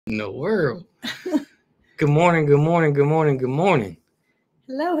In the world. Good morning, good morning, good morning, good morning.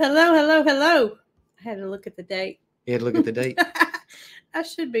 Hello, hello, hello, hello. I had to look at the date. You had to look at the date? I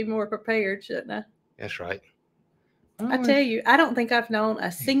should be more prepared, shouldn't I? That's right. I tell you, I don't think I've known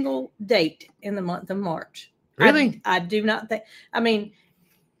a single date in the month of March. Really? I do not think. I mean,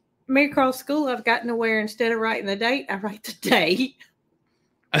 Mary Cross School, I've gotten to where instead of writing the date, I write the day.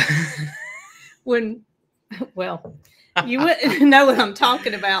 You wouldn't know what I'm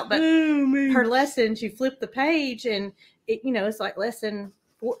talking about, but her lessons, you flip the page and it's like lesson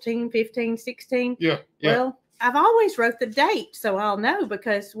 14, 15, 16. Yeah. Well, I've always wrote the date, so I'll know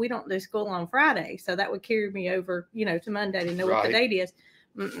because we don't do school on Friday. So that would carry me over, to Monday to know what the date is.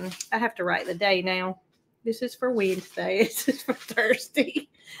 I have to write the day now. This is for Wednesday. This is for Thursday.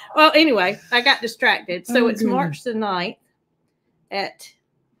 Well, anyway, I got distracted. So it's March the 9th at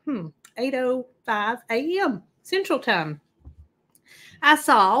 8:05 a.m. Central Time. I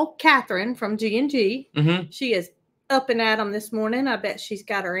saw Catherine from G&G. Mm-hmm. She is up and at 'em this morning. I bet she's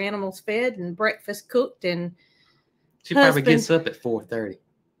got her animals fed and breakfast cooked, and she probably gets up at 4:30.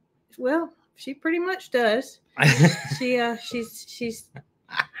 Well, she pretty much does. She's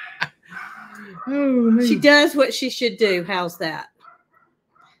she does what she should do. How's that?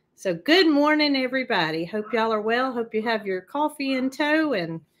 So good morning, everybody. Hope y'all are well. Hope you have your coffee in tow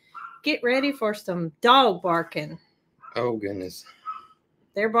and get ready for some dog barking. Oh, goodness.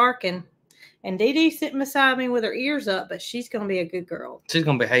 They're barking. And Dee Dee's sitting beside me with her ears up, but she's going to be a good girl. She's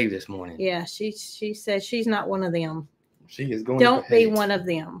going to behave this morning. Yeah, she says she's not one of them. She is going Don't to behave. be one of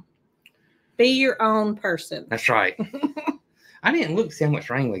them. Be your own person. That's right. I didn't look to see how much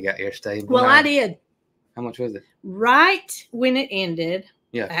rain we got yesterday. Well, I did. How much was it? Right when it ended.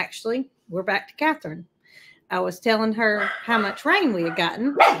 Yeah. Actually, we're back to Catherine. I was telling her how much rain we had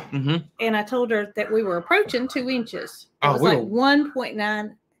gotten. Mm-hmm. And I told her that we were approaching 2 inches. It was like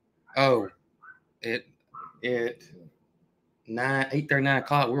 1.9. Oh, at 8:30, 9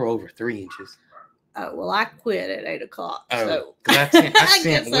 o'clock, we were over 3 inches. Oh, well, I quit at 8 o'clock. Oh, so I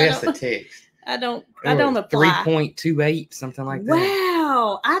sent Wes a text. I don't apply. 3.28, something like that.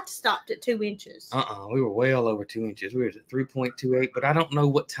 Wow. I stopped at 2 inches. We were well over 2 inches. We were at 3.28, but I don't know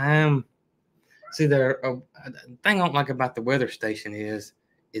what time. See, the thing I don't like about the weather station is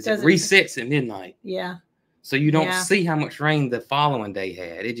it resets at midnight. Yeah. So you don't see how much rain the following day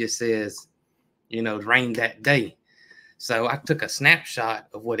had. It just says, rain that day. So I took a snapshot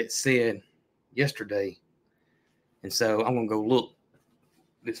of what it said yesterday. And so I'm going to go look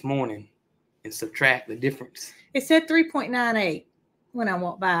this morning and subtract the difference. It said 3.98 when I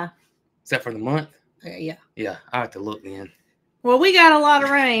walked by. Is that for the month? Yeah. Yeah, I have to look then. Well, we got a lot of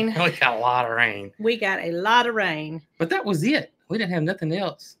rain. We got a lot of rain. We got a lot of rain. But that was it. We didn't have nothing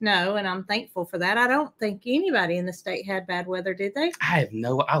else. No, and I'm thankful for that. I don't think anybody in the state had bad weather, did they? I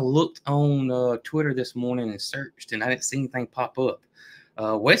looked on Twitter this morning and searched, and I didn't see anything pop up.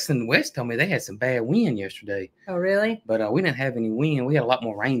 West told me they had some bad wind yesterday. Oh, really? But we didn't have any wind. We had a lot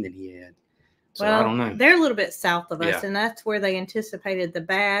more rain than he had. So well, I don't know. They're a little bit south of us, and that's where they anticipated the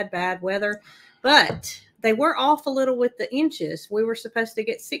bad weather. But they were off a little with the inches. We were supposed to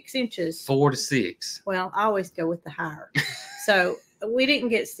get 6 inches. 4 to 6. Well, I always go with the higher. So we didn't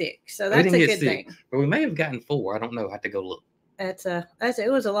get 6. So that's a good thing. But we may have gotten 4. I don't know. I have to go look. It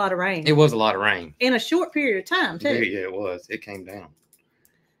was a lot of rain. It was a lot of rain. In a short period of time, too. Yeah, it was. It came down.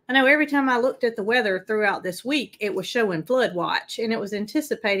 I know every time I looked at the weather throughout this week, it was showing flood watch, and it was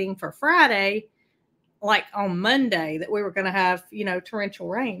anticipating for Friday, like on Monday, that we were going to have, torrential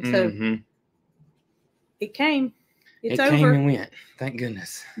rain. So it came. It's over. It came and went. Thank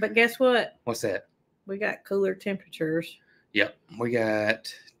goodness. But guess what? What's that? We got cooler temperatures. Yep. We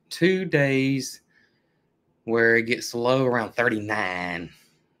got 2 days where it gets low around 39.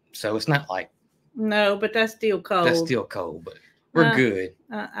 So it's not like. No, but that's still cold. That's still cold, but we're good.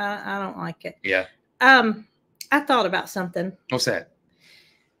 I don't like it. Yeah. I thought about something. What's that?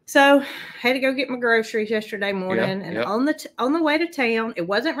 So, had to go get my groceries yesterday morning, and on the way to town, it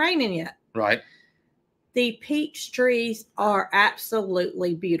wasn't raining yet. Right. The peach trees are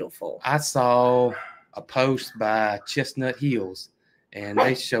absolutely beautiful. I saw a post by Chestnut Hills, and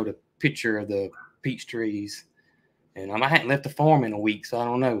they showed a picture of the peach trees. And I hadn't left the farm in a week, so I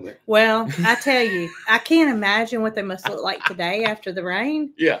don't know. But. Well, I tell you, I can't imagine what they must look like today after the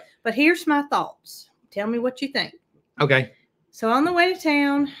rain. Yeah. But here's my thoughts. Tell me what you think. Okay. So on the way to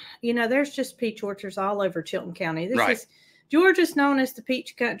town, there's just peach orchards all over Chilton County. Georgia's known as the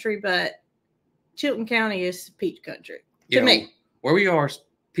peach country, but Chilton County is peach country to me. Where we are is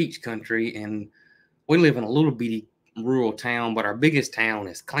peach country, and we live in a little bitty rural town, but our biggest town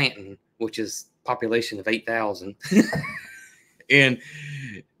is Clanton, which is population of 8,000. And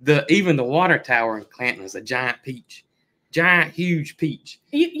Even the water tower in Clanton is a giant peach. Giant, huge peach.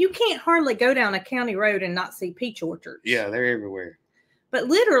 You can't hardly go down a county road and not see peach orchards. Yeah, they're everywhere. But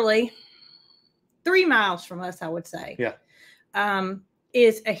literally 3 miles from us, I would say. Yeah.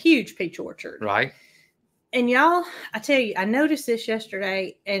 Is a huge peach orchard. Right. And y'all, I tell you, I noticed this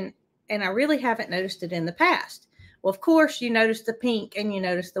yesterday, and I really haven't noticed it in the past. Well, of course, you notice the pink and you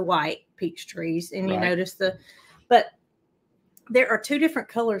notice the white peach trees, and you notice but there are 2 different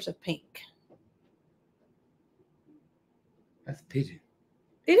colors of pink. That's a pigeon.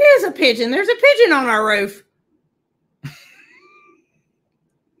 It is a pigeon. There's a pigeon on our roof.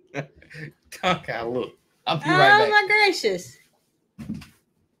 Okay, look. I'll be right back. Oh, my gracious.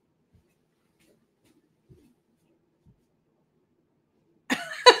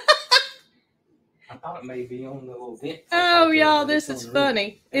 I thought it may be on the little vent. Oh, y'all, this is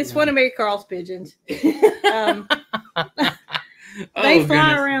funny. It's one of Mary Carl's pigeons. They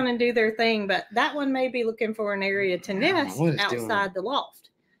fly around and do their thing, but that one may be looking for an area to nest outside the loft.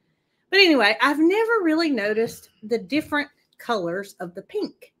 But anyway, I've never really noticed the different colors of the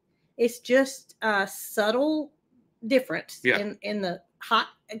pink. It's just a subtle difference in the hot,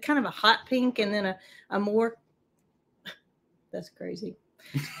 kind of a hot pink, and then a more, that's crazy,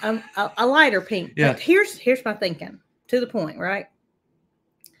 a lighter pink. Yeah. But here's my thinking, to the point, right?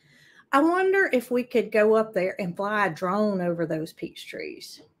 I wonder if we could go up there and fly a drone over those peach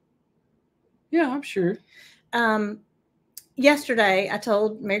trees. Yeah, I'm sure. Yesterday, I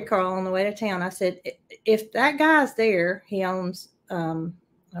told Mary Carl on the way to town, I said, if that guy's there, he owns,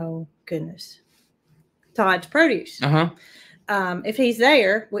 oh goodness, Todd's Produce. If he's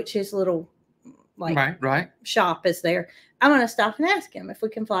there, which his little shop is there, I'm going to stop and ask him if we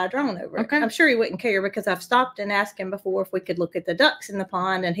can fly a drone over it. I'm sure he wouldn't care, because I've stopped and asked him before if we could look at the ducks in the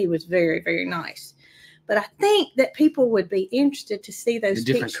pond, and he was very, very nice. But I think that people would be interested to see those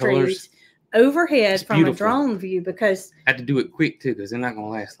peach trees overhead from a drone view, because I had to do it quick too, because they're not going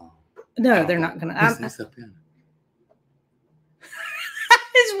to last long. No, they're not going to.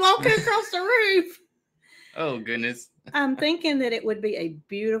 He's walking across the roof. Oh, goodness. I'm thinking that it would be a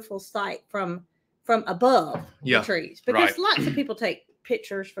beautiful sight from above the trees, because lots of people take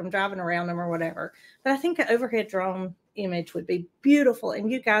pictures from driving around them or whatever. But I think an overhead drone image would be beautiful, and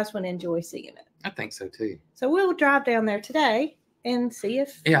you guys would enjoy seeing it. I think so too. So we'll drive down there today and see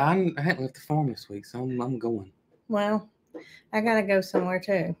if. Yeah, I hadn't left the farm this week, so I'm going. Well, I gotta go somewhere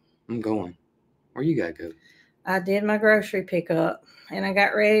too. I'm going. Where you gotta go? I did my grocery pickup, and I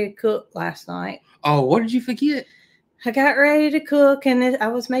got ready to cook last night. Oh, what did you forget? I got ready to cook, and I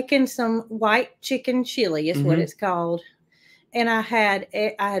was making some white chicken chili, is what it's called. And I had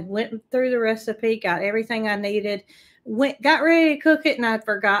went through the recipe, got everything I needed, got ready to cook it, and I'd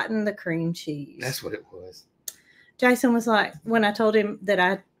forgotten the cream cheese. That's what it was. Jason was like, when I told him that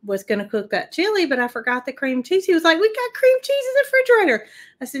I was going to cook that chili, but I forgot the cream cheese, he was like, "We got cream cheese in the refrigerator."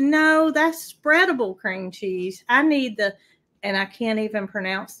 I said, "No, that's spreadable cream cheese. I need and I can't even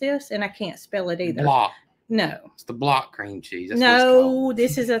pronounce this, and I can't spell it either." Block. No. It's the block cream cheese. That's no,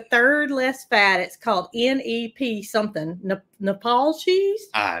 this is a third less fat. It's called NEP something. Nepal cheese?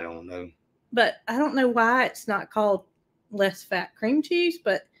 I don't know. But I don't know why it's not called less fat cream cheese,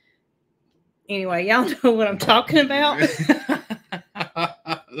 but anyway, y'all know what I'm talking about.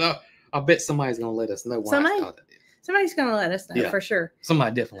 I bet somebody's going to let us know why. Somebody's going to let us know for sure.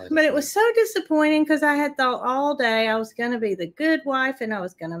 Somebody definitely. But it was so disappointing, because I had thought all day I was going to be the good wife, and I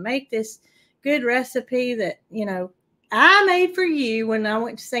was going to make this good recipe that, I made for you when I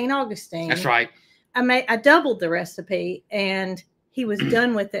went to St. Augustine. That's right. I doubled the recipe, and he was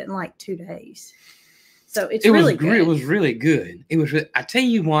done with it in like 2 days. So it was really good. It was really good. I tell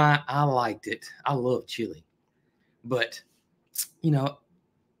you why I liked it. I love chili. But,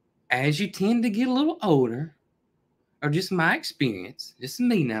 as you tend to get a little older, or just my experience, just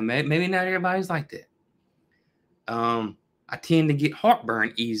me now, maybe not everybody's like that. I tend to get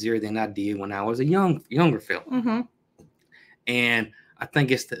heartburn easier than I did when I was a younger fella. And I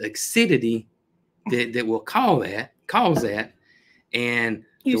think it's the acidity that will cause that. And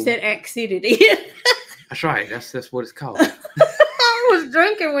you said acidity. That's right. That's what it's called. I was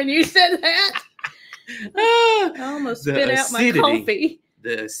drinking when you said that. I almost spit out my coffee.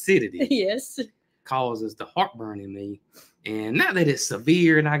 The acidity. Yes. Causes the heartburn in me. And not that it's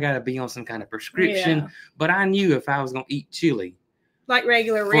severe and I got to be on some kind of prescription, but I knew if I was going to eat chili, like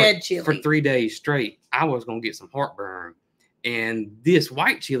regular red chili, for 3 days straight, I was going to get some heartburn. And this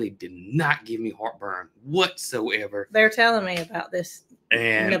white chili did not give me heartburn whatsoever. They're telling me about this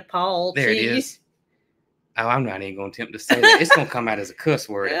Nepal there cheese. It is. Oh, I'm not even going to attempt to say that. It's going to come out as a cuss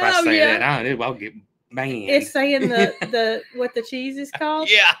word if I say that. I'll get band. It's saying the what the cheese is called.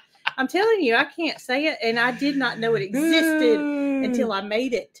 Yeah. I'm telling you, I can't say it, and I did not know it existed until I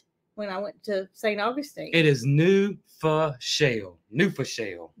made it when I went to St. Augustine. It is New for Shell. New for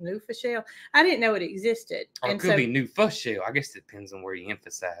Shell. New for Shell. I didn't know it existed. Or it and could so be New for Shell. I guess it depends on where you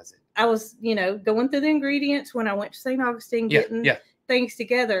emphasize it. I was, going through the ingredients when I went to St. Augustine, getting things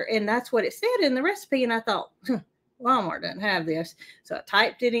together, and that's what it said in the recipe. And I thought, Walmart doesn't have this. So I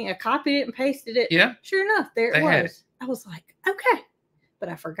typed it in, I copied it and pasted it. Yeah. Sure enough, there it had was. I was like, okay. But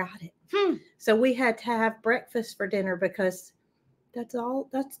I forgot it. So we had to have breakfast for dinner because that's all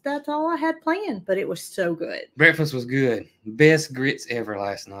I had planned. But it was so good. Breakfast was good. Best grits ever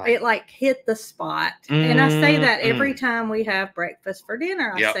last night. It like hit the spot. And I say that every time we have breakfast for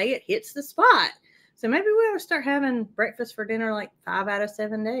dinner. I say it hits the spot. So maybe we ought to start having breakfast for dinner like 5 out of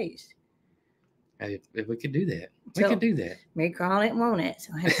 7 days. If we could do that. We could do that. Me call it, won't it?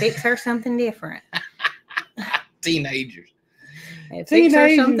 So I fix her something different. Teenagers. Fix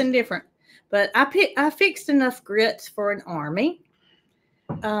her something different. But I fixed enough grits for an army.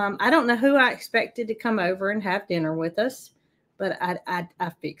 I don't know who I expected to come over and have dinner with us, but I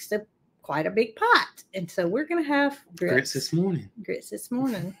fixed quite a big pot, and so we're gonna have grits this morning. Grits this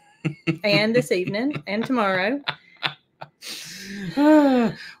morning, and this evening, and tomorrow.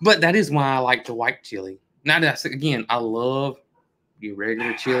 But that is why I like the white chili. Now that again, I love your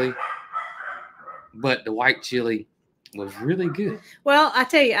regular chili, but the white chili was really good. Well, I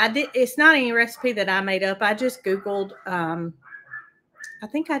tell you, it's not any recipe that I made up. I just Googled, I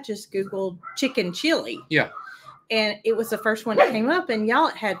think I just Googled chicken chili. Yeah. And it was the first one that came up, and y'all,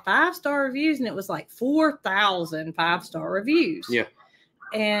 it had 5-star reviews, and it was like 4,000 5-star reviews. Yeah.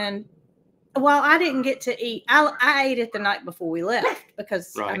 And while I didn't get to eat, I ate it the night before we left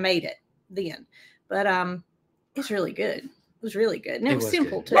because I made it then. But it's really good. It was really good. And it was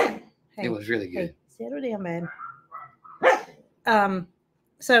simple too. Hey, it was really good. Hey, settle down, man.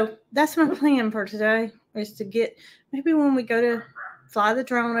 So that's my plan for today, is to get, maybe when we go to fly the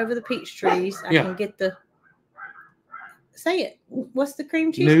drone over the peach trees, I can get say it. What's the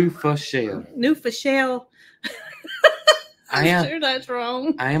cream cheese? New for Shell. New for Shell. I'm sure that's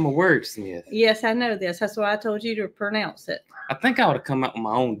wrong. I am a wordsmith. Yes, I know this. That's why I told you to pronounce it. I think I ought to come up with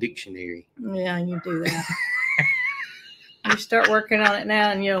my own dictionary. Yeah, you do that. You start working on it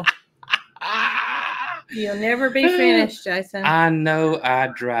now, and you'll never be finished, Jason. I know I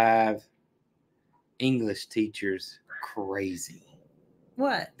drive English teachers crazy.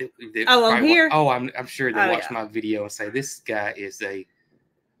 What? I'm here? Oh, I'm sure they watch my video and say, this guy is I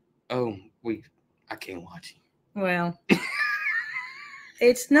can't watch him. Well,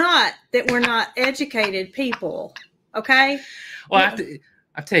 it's not that we're not educated people, okay? Well,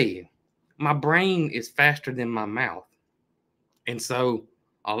 I tell you, my brain is faster than my mouth. And so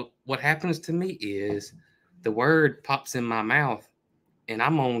what happens to me is the word pops in my mouth and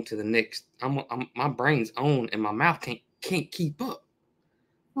I'm on to the next. My brain's on and my mouth can't keep up.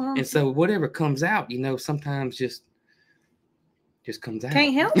 Well, and so whatever comes out, sometimes just comes out.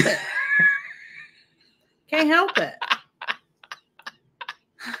 Can't help it. Can't help it.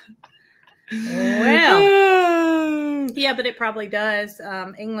 Well, yeah, but it probably does.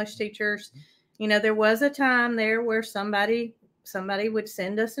 English teachers, there was a time there where somebody would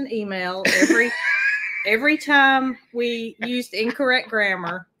send us an email every time we used incorrect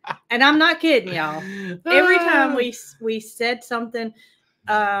grammar. And I'm not kidding, y'all. Every time we said something,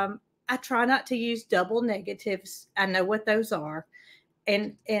 I try not to use double negatives. I know what those are.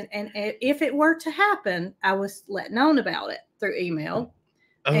 And if it were to happen, I was letting on about it through email.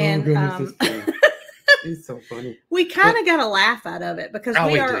 Oh, and goodness, it's so funny. We kind of got a laugh out of it because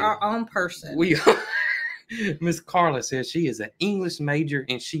we are our own person. We are. Miss Carla says she is an English major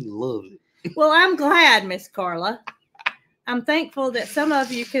and she loves it. Well, I'm glad, Miss Carla. I'm thankful that some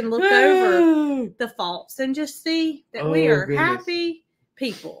of you can look over the faults and just see that we are happy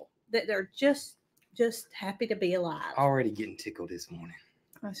people, that they're just happy to be alive. Already getting tickled this morning.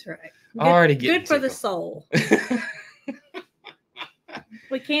 That's right. Already getting good for the soul.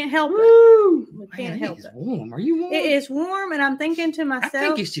 We can't help it. Woo! We can't help it. Warm. Are you warm? It is warm, and I'm thinking to myself, I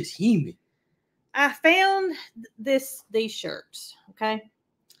think it's just humid. I found these shirts. Okay.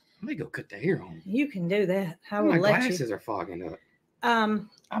 Let me go cut the hair on. You can do that. I will my let glasses are fogging up. I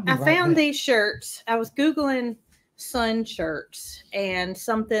found these shirts. I was Googling sun shirts and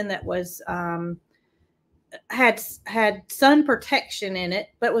something that was had sun protection in it,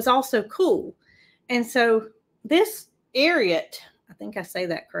 but was also cool. And so this Ariat, I think I say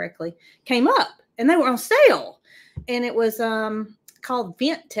that correctly, came up and they were on sale. And it was called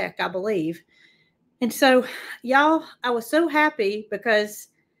Vent Tech, I believe. And so, y'all, I was so happy because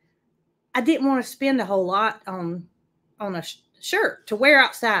I didn't want to spend a whole lot on a shirt to wear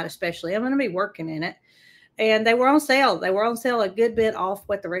outside, especially. I'm going to be working in it. And they were on sale. They were on sale a good bit off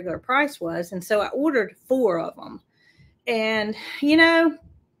what the regular price was. And so I ordered 4 of them. And, you know,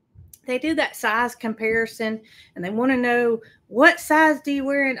 they do that size comparison and they want to know, what size do you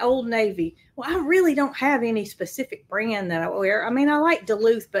wear in Old Navy? Well, I really don't have any specific brand that I wear. I mean, I like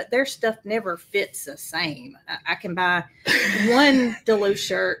Duluth, but their stuff never fits the same. I can buy one Duluth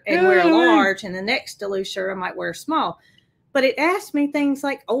shirt and wear a large, and the next Duluth shirt I might wear a small. But it asked me things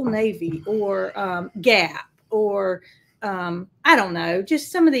like Old Navy or Gap or I don't know,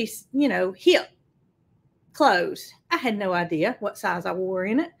 just some of these, you know, hip clothes. I had no idea what size I wore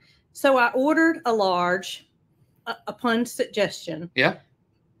in it. So I ordered a large upon suggestion. Yeah.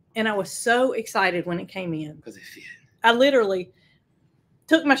 And I was so excited when it came in. Because it fit. I literally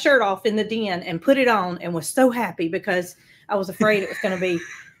took my shirt off in the den and put it on and was so happy because I was afraid it was going to be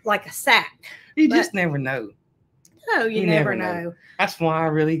like a sack. You just never know. No, you never know. That's why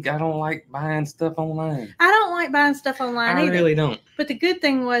I don't like buying stuff online. I don't like buying stuff online either. I really don't. But the good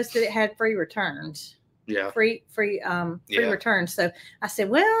thing was that it had free returns. Yeah. Free returns. So I said,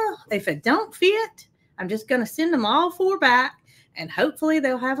 well, if it don't fit, I'm just going to send them all 4 back, and hopefully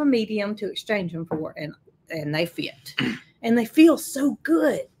they'll have a medium to exchange them for, and they fit. And they feel so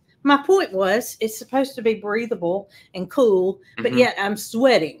good. My point was, it's supposed to be breathable and cool, but yet I'm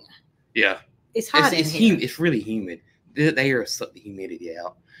sweating. Yeah. It's hot in here. It's really humid. The air sucked the humidity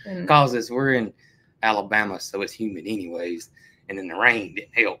out. Because we're in Alabama, so it's humid anyways. And then the rain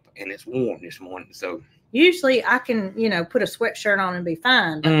didn't help, and it's warm this morning. So usually I can, you know, put a sweatshirt on and be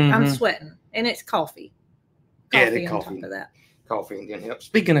fine, but I'm sweating, and it's coffee. Coffee on top of that. Coffee didn't help.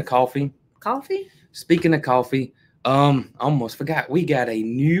 Speaking of coffee. Coffee? Almost forgot. We got a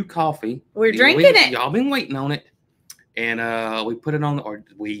new coffee. We're drinking it. Y'all been waiting on it, and we put it on. Or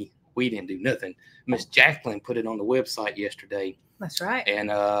we didn't do nothing. Miss Jacqueline put it on the website yesterday. That's right. And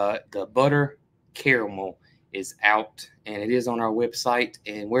the butter caramel is out, and it is on our website.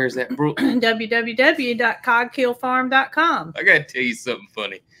 And where's that, Brooke? www.cogkillfarm.com. I gotta tell you something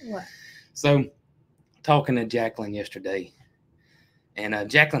funny. What? So, talking to Jacqueline yesterday, and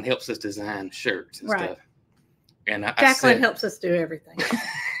Jacqueline helps us design shirts and stuff. And Jacqueline helps us do everything.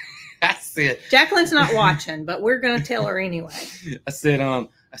 I said, Jacqueline's not watching, but we're gonna tell her anyway. I said,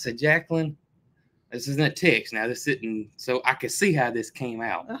 Jacqueline, this isn't a text now. This sitting so I could see how this came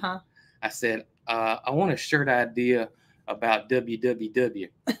out. I said, I want a shirt idea about WWW.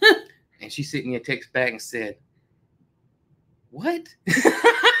 And she sent me a text back and said, what?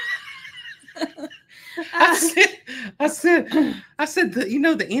 I said,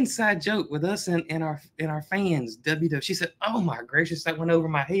 the inside joke with us and our fans, WW. She said, oh my gracious, that went over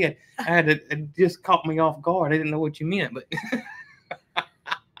my head. It just caught me off guard. I didn't know what you meant, but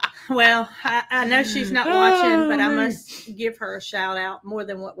well, I know she's not watching, but I must give her a shout out more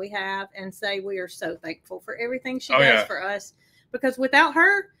than what we have and say we are so thankful for everything she does for us, because without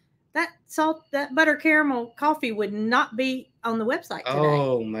her, that butter caramel coffee would not be on the website today.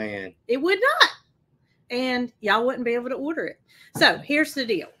 Oh man, it would not. And y'all wouldn't be able to order it. So here's the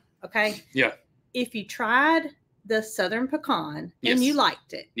deal. Okay. Yeah. If you tried the Southern Pecan and you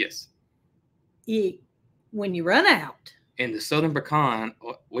liked it. Yes. When you run out. And the Southern Pecan,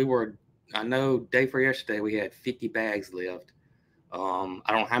 I know day for yesterday, we had 50 bags left. I don't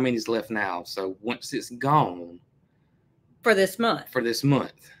know how many's left now. So once it's gone. For this month.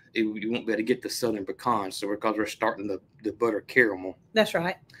 You won't be able to get the Southern Pecan. So because we're starting the butter caramel. That's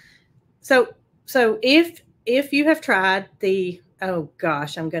right. So if you have tried the, oh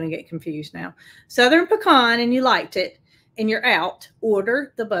gosh, I'm going to get confused now, Southern Pecan and you liked it and you're out,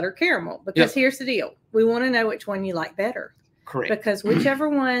 order the butter caramel, because here's the deal. We want to know which one you like better. Correct. Because whichever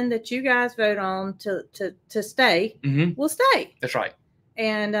one that you guys vote on to stay will stay. That's right.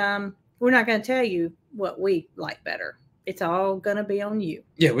 And we're not going to tell you what we like better. It's all going to be on you.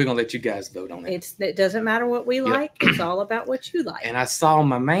 Yeah, we're going to let you guys vote on it. It doesn't matter what we like. It's all about what you like. And I saw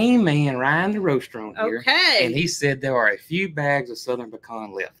my main man, Ryan the Roaster, on here. Okay. And he said there are a few bags of Southern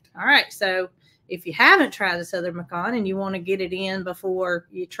Pecan left. All right. So if you haven't tried the Southern Pecan and you want to get it in before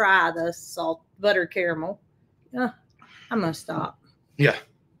you try the salt butter caramel, I'm going to stop. Yeah.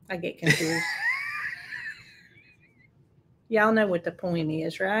 I get confused. Y'all know what the point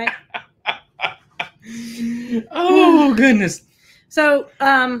is, right? Oh goodness. So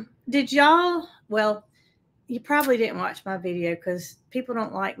did y'all, well, you probably didn't watch my video because people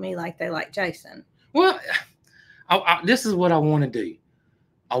don't like me like they like Jason. Well, this is what I want to do.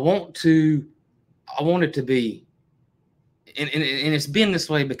 I want it to be, and it's been this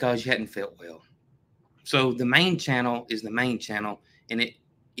way because you hadn't felt well. So the main channel is the main channel, and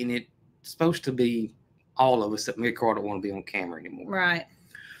supposed to be all of us that me and Carl don't want to be on camera anymore. Right.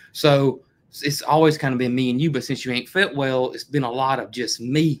 So it's always kind of been me and you, but since you ain't fit well, it's been a lot of just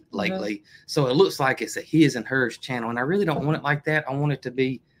me lately. Mm-hmm. So it looks like it's a his and hers channel, and I really don't want it like that. I want it to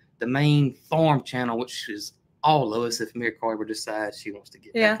be the main farm channel, which is all of us if Mary Carver decides she wants to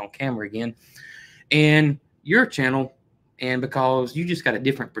get back on camera again, and your channel, and because you just got a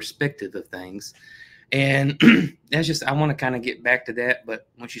different perspective of things. And that's just, I want to kind of get back to that. But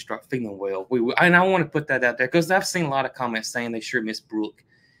once you start feeling well, and I want to put that out there because I've seen a lot of comments saying they sure miss Brooke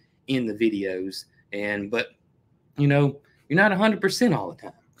in the videos. But you know, you're not 100% all the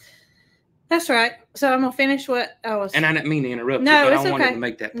time. That's right. So I'm gonna finish what I was. And I didn't mean to interrupt. No, you, but it's I wanted okay. to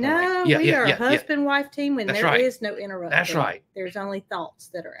make that point. No, we are a husband-wife team when there is no interruption. That's right. There's only thoughts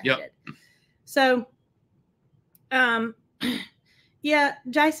that are added. So, yeah,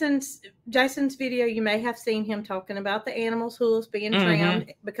 Jason's video, you may have seen him talking about the animals' hooves being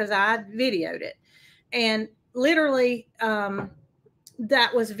trimmed because I videoed it. And literally,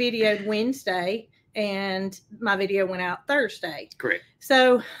 that was videoed Wednesday, and my video went out Thursday. Correct.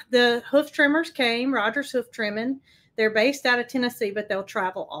 So the hoof trimmers came, Rogers Hoof Trimming. They're based out of Tennessee, but they'll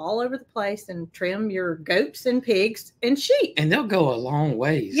travel all over the place and trim your goats and pigs and sheep. And they'll go a long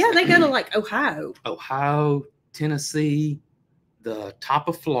ways. Yeah, they go to like Ohio, Tennessee, the top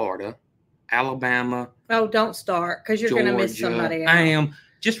of Florida, Alabama. Oh, don't start because you're going to miss somebody out. I am.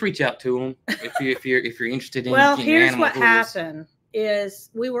 Just reach out to them if you're interested in. Well, here's what happened: is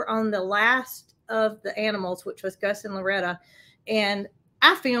we were on the last of the animals, which was Gus and Loretta, and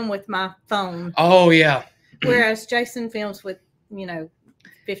I film with my phone. Oh yeah. Whereas Jason films with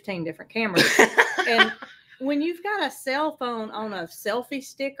 15 different cameras, and when you've got a cell phone on a selfie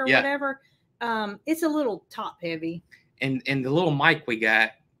stick or whatever, it's a little top heavy. And the little mic we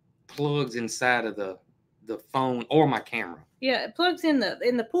got plugs inside of the phone or my camera. Yeah, it plugs in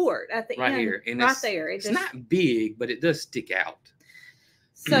the port at the right end, here. And right there. It's not big, but it does stick out.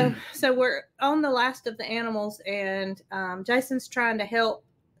 So we're on the last of the animals, and Jason's trying to help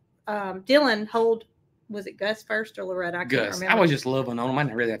Dylan hold. Was it Gus first or Loretta? I can't remember. I was just loving on him. I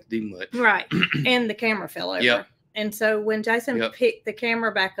didn't really have to do much. Right, and the camera fell over. Yep. And so when Jason picked the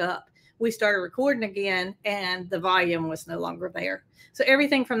camera back up, we started recording again, and the volume was no longer there. So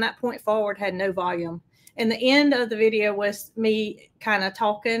everything from that point forward had no volume. And the end of the video was me kind of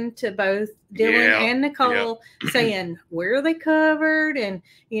talking to both Dylan and Nicole, saying where they covered and,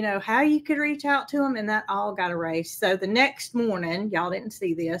 how you could reach out to them. And that all got erased. So the next morning, y'all didn't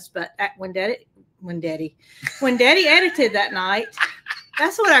see this, but when Daddy edited that night,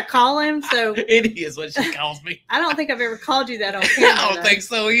 that's what I call him. So it is what she calls me. I don't think I've ever called you that on camera. I don't think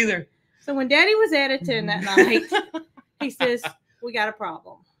so either. So when Daddy was editing that night, he says, we got a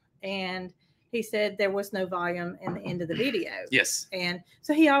problem. And he said there was no volume in the end of the video. Yes. And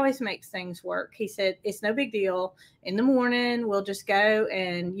so he always makes things work. He said, it's no big deal. In the morning, we'll just go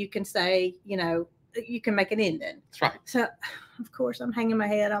and you can say, you can make an ending. That's right. So, of course, I'm hanging my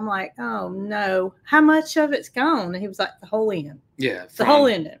head. I'm like, oh, no. How much of it's gone? And he was like, the whole end. Yeah. The whole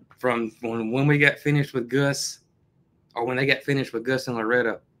ending. From when we got finished with Gus, or when they got finished with Gus and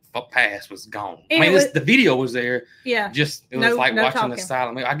Loretta, past was gone. And the video was there. Yeah. Just it was like watching the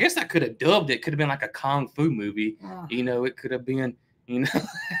silent movie. I guess I could have dubbed it. Could have been like a kung fu movie. Oh. It could have been,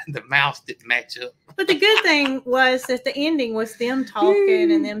 the mouse didn't match up. But the good thing was that the ending was them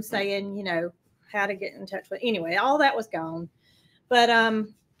talking and them saying, how to get in touch with. Anyway, all that was gone. But I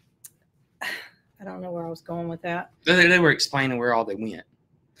don't know where I was going with that. They were explaining where all they went.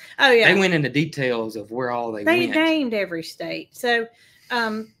 Oh yeah. They went into details of where all they went. They named every state. So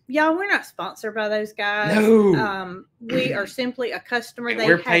y'all, we're not sponsored by those guys. No. We are simply a customer. And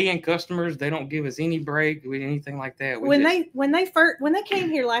we're paying customers. They don't give us any break with anything like that. When they came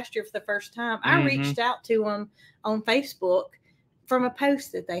here last year for the first time, I reached out to them on Facebook from a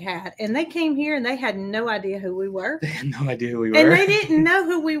post that they had, and they came here and they had no idea who we were. They had no idea who we were. And they didn't know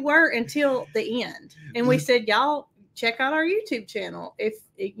who we were until the end. And we said, y'all check out our YouTube channel if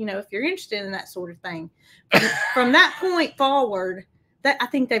you're interested in that sort of thing. From that point forward, that I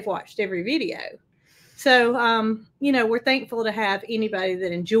think they've watched every video. So, we're thankful to have anybody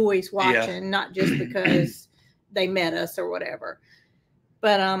that enjoys watching, not just because they met us or whatever.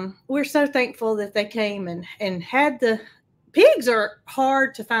 But we're so thankful that they came and had the pigs are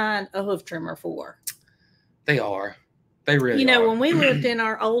hard to find a hoof trimmer for. They are. They really are. When we lived in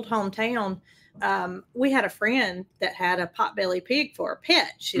our old hometown, we had a friend that had a potbelly pig for a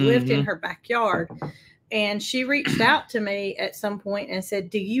pet. She lived in her backyard. And she reached out to me at some point and said,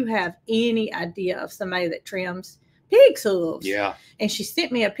 do you have any idea of somebody that trims pig's hooves? Yeah. And she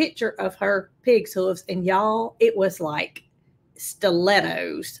sent me a picture of her pig's hooves. And y'all, it was like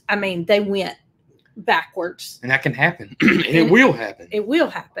stilettos. I mean, they went backwards. And that can happen. And it will happen. It will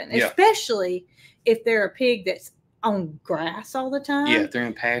happen, Yeah. especially if they're a pig that's on grass all the time. Yeah, if they're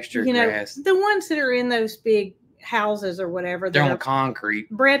in pasture, You know, grass. the ones that are in those big houses or whatever, They're that on are concrete.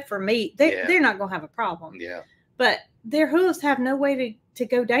 bred for meat, Yeah. they're not going to have a problem. Yeah. But their hooves have no way to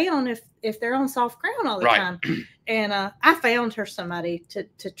go down if they're on soft ground all the Right. time. And I found her somebody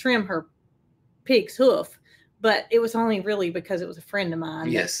to trim her pig's hoof, but it was only really because it was a friend of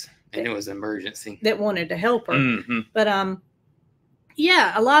mine. Yes. And it was an emergency. That wanted to help her. Mm-hmm. But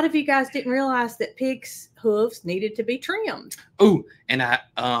yeah, a lot of you guys didn't realize that pigs' hooves needed to be trimmed. Oh, and I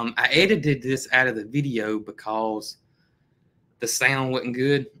edited this out of the video because the sound wasn't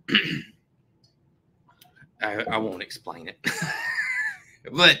good. I won't explain it.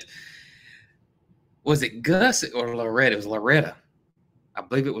 But was it Gus or Loretta? It was Loretta. I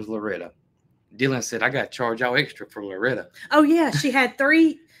believe it was Loretta. Dylan said, I got to charge y'all extra for Loretta. Oh, yeah. She had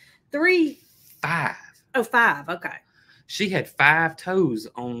three. 5. Oh, 5. Okay. She had 5 toes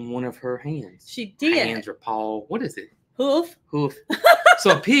on one of her hands. She did. Hands or paw. What is it? Hoof. Hoof.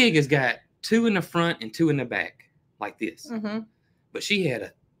 So a pig has got 2 in the front and 2 in the back, like this. Mm-hmm. But she had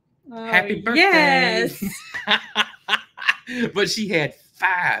a Oh, happy birthday. Yes. But she had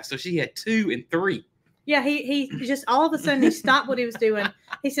 5. So she had 2 and 3. Yeah, he just all of a sudden he stopped what he was doing.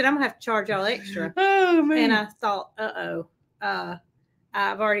 He said, I'm gonna have to charge y'all extra. Oh man. And I thought,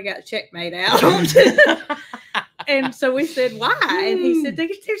 I've already got a check made out. And so we said, why? And he said, there's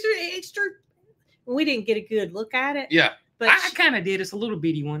an extra. We didn't get a good look at it. Yeah. But I kind of did. It's a little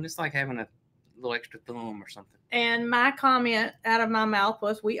bitty one. It's like having a little extra thumb or something. And my comment out of my mouth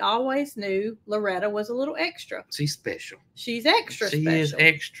was, we always knew Loretta was a little extra. She's special. She's extra She special. is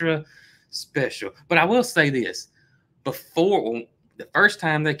extra special. But I will say this. Before, the first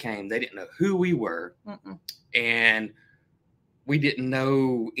time they came, they didn't know who we were. Mm-mm. And we didn't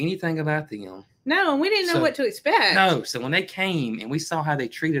know anything about them. No, and we didn't know what to expect. No. So when they came and we saw how they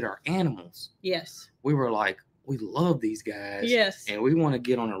treated our animals, Yes. we were like, we love these guys. Yes. And we want to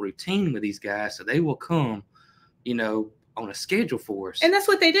get on a routine with these guys so they will come, on a schedule for us. And that's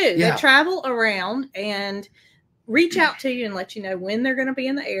what they do. Yeah. They travel around and reach out to you and let you know when they're going to be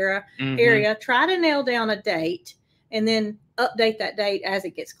in the area. Try to nail down a date and then update that date as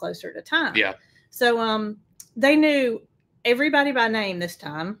it gets closer to time. Yeah. So they knew everybody by name this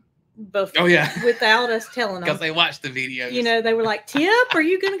time. Oh, yeah. Without us telling them. Because they watched the videos. They were like, Tip, are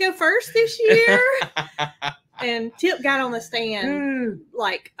you going to go first this year? And Tip got on the stand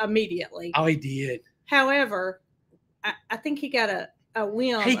like immediately. Oh, he did. However, I think he got a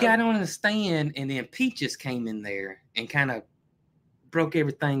whim. He got on the stand, and then Peaches came in there and kind of broke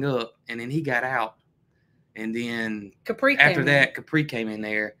everything up, and then he got out. And then Capri after that, Capri came in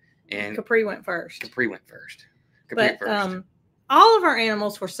there, and Capri went first. All of our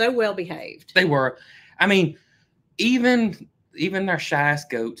animals were so well behaved. They were. I mean, even our shyest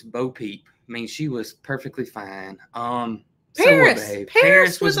goats, Bo Peep. I mean, she was perfectly fine.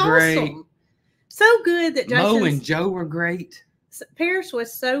 Paris was great. Awesome. So good that Jason. Mo and Joe were great. Paris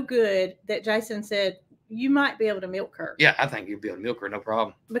was so good that Jason said, you might be able to milk her. Yeah, I think you'd be able to milk her, no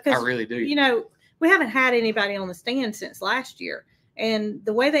problem. Because I really do. We haven't had anybody on the stand since last year. And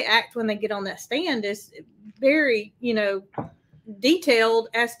the way they act when they get on that stand is very, detailed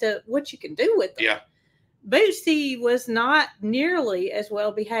as to what you can do with them. Yeah. Bootsy was not nearly as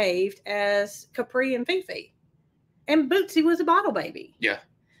well behaved as Capri and Fifi. And Bootsy was a bottle baby. Yeah.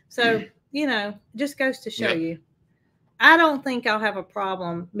 So, just goes to show you. I don't think I'll have a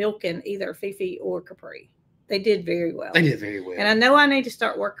problem milking either Fifi or Capri. They did very well. And I know I need to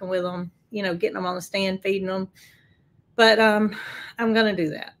start working with them, getting them on the stand, feeding them. But I'm going to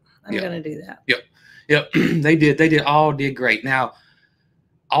do that. I'm going to do that. Yep. They did all did great. Now,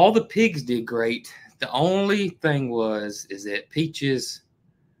 all the pigs did great. The only thing is that Peaches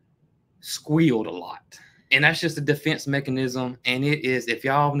squealed a lot. And that's just a defense mechanism. And it is, if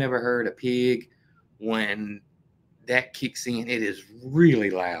y'all have never heard a pig, when that kicks in, it is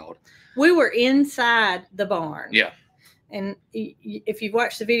really loud. We were inside the barn. Yeah. And if you've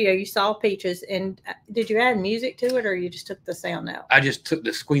watched the video, you saw Peaches. And did you add music to it, or you just took the sound out? I just took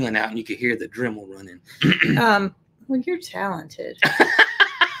the squealing out, and you could hear the Dremel running. Well, you're talented.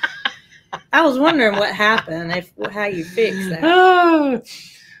 I was wondering what happened, how you fixed that.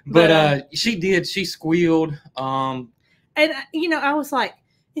 But she squealed. And I was like,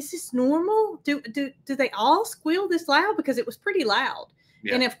 is this normal? Do they all squeal this loud? Because it was pretty loud.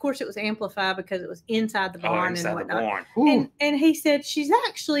 Yeah. And of course it was amplified because it was inside the barn and whatnot. And he said, she's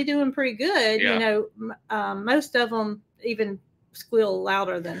actually doing pretty good. Yeah. Most of them even squeal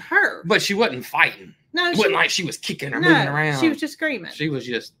louder than her. But she wasn't fighting. No, it wasn't like she was kicking or no, moving around. She was just screaming. She was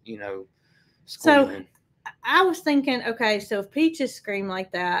just, you know, squealing. So I was thinking, okay, so if Peaches screamed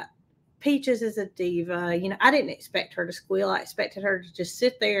like that, Peaches is a diva. You know, I didn't expect her to squeal. I expected her to just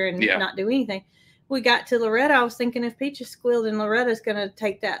sit there and not do anything. We got to Loretta. I was thinking if Peaches squealed, and Loretta's going to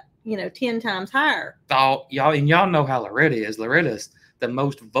take that, you know, 10 times higher. Y'all know how Loretta is. Loretta's the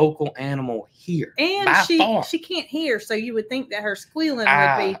most vocal animal here. And she can't hear, so you would think that her squealing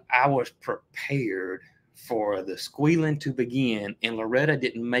would be. I was prepared for the squealing to begin, and Loretta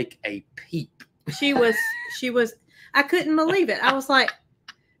didn't make a peep. She was, I couldn't believe it. I was like,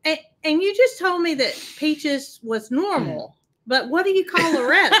 and you just told me that Peaches was normal, but what do you call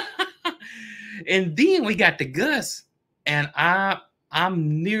Loretta? And then we got to Gus, and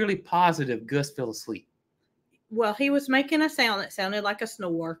I'm nearly positive Gus fell asleep. Well, he was making a sound that sounded like a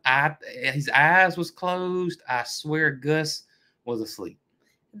snore. His eyes was closed. I swear Gus was asleep.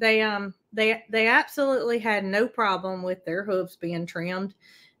 They absolutely had no problem with their hooves being trimmed.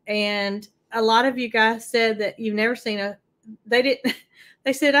 And a lot of you guys said that you've never seen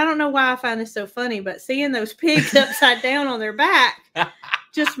they said, I don't know why I find this so funny, but seeing those pigs upside down on their back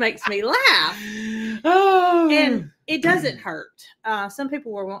just makes me laugh. Oh. And it doesn't hurt. Some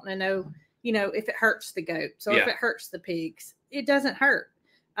people were wanting to know, you know, if it hurts the goats or if it hurts the pigs. It doesn't hurt.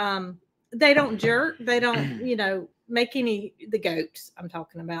 They don't jerk. They don't, you know, make any, the goats I'm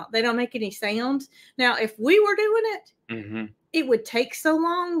talking about. They don't make any sounds. Now, if we were doing it, it would take so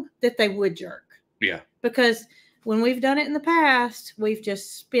long that they would jerk. Yeah. Because when we've done it in the past, we've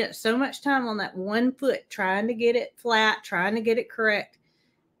just spent so much time on that one foot trying to get it flat, trying to get it correct.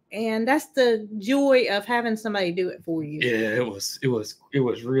 And that's the joy of having somebody do it for you. Yeah, it was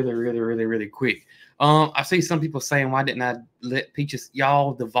really, really, really, really quick. I see some people saying, why didn't I let Peaches?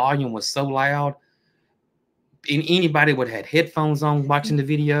 Y'all, the volume was so loud. And anybody would have had headphones on watching the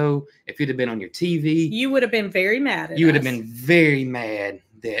video. If you'd have been on your TV, you would have been very mad at us. You would have been very mad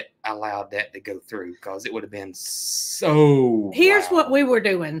that I allowed that to go through, because it would have been so Here's loud. What we were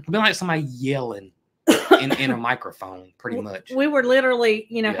doing. It'd been like somebody yelling in a microphone, pretty much. We were literally,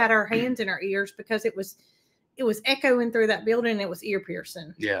 you know, had our hands in our ears because it was echoing through that building, and it was ear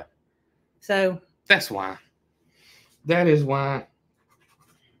piercing. Yeah. So that's why. That is why.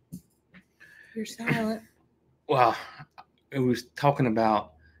 You're silent. Well, it was talking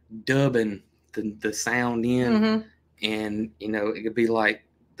about dubbing the sound in, and you know, it could be like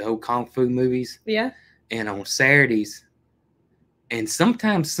the old kung fu movies. Yeah. And on Saturdays, and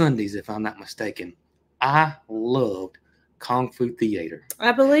sometimes Sundays, if I'm not mistaken, I loved Kung Fu Theater.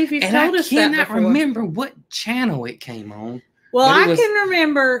 I believe you told us that before. I cannot remember what channel it came on. Well, I can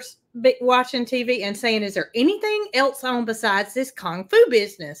remember watching TV and saying, is there anything else on besides this Kung Fu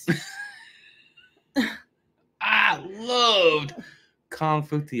business? I loved Kung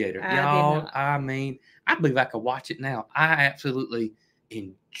Fu Theater. Y'all, I mean, I believe I could watch it now. I absolutely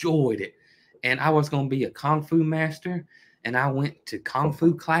enjoyed it. And I was going to be a Kung Fu master, and I went to Kung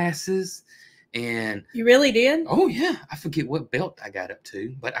Fu classes. And you really did? Oh, yeah. I forget what belt I got up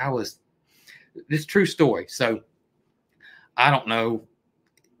to, but this true story. So I don't know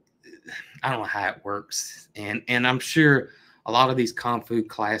how it works. And I'm sure a lot of these Kung Fu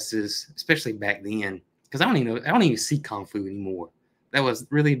classes, especially back then, because I don't even see Kung Fu anymore. That was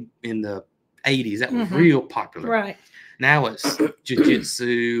really in the 80s. That was real popular. Right. Now it's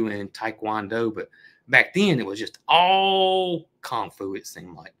jiu-jitsu and taekwondo, but back then it was just all Kung Fu, it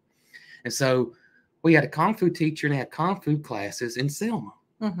seemed like. And so we had a Kung Fu teacher and had Kung Fu classes in Selma.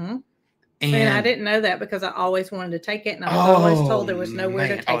 And I didn't know that because I always wanted to take it, and I was always told there was nowhere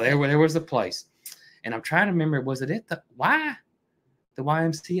to take it. There was a place. And I'm trying to remember, was it at the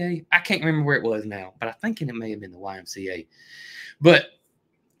YMCA? I can't remember where it was now, but I'm thinking it may have been the YMCA. But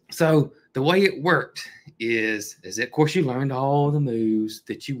so the way it worked is of course you learned all the moves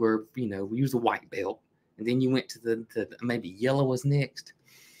that you were, you know, we used a white belt, and then you went to the maybe yellow was next.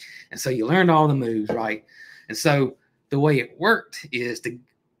 And so you learned all the moves, right? And so the way it worked is the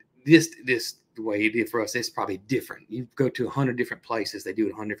way it did for us, it's probably different. You go to 100 different places, they do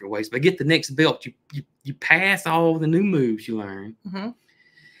it 100 different ways. But get the next belt, you pass all the new moves you learn.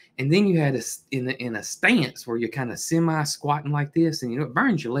 And then you had in a stance where you're kind of semi-squatting like this, and you know it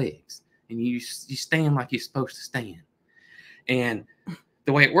burns your legs. And you stand like you're supposed to stand. And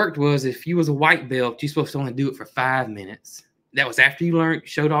the way it worked was, if you was a white belt, you're supposed to only do it for 5 minutes. That was after you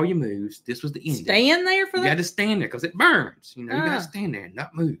showed all your moves. This was the ending. Stand there for that? You got to stand there because it burns. You know, you got to stand there and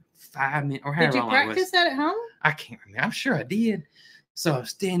not move. 5 minutes or however long it was. Did you practice that at home? I can't remember. I'm sure I did. So I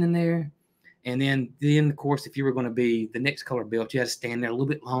was standing there. And then of course, if you were going to be the next color belt, you had to stand there a little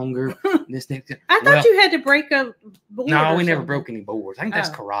bit longer. I thought you had to break a board. No, we never broke any boards. I think that's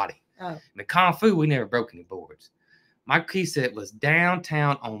karate. Oh. The Kung Fu, we never broke any boards. My key set was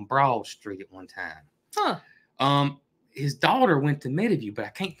downtown on Broad Street at one time. Huh. His daughter went to Meadowview, but I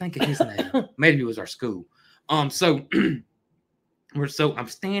can't think of his name. Meadowview was our school. So I'm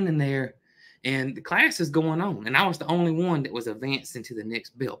standing there, and the class is going on, and I was the only one that was advancing to the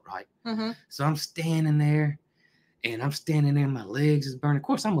next belt, right? Mm-hmm. So I'm standing there, and my legs is burning. Of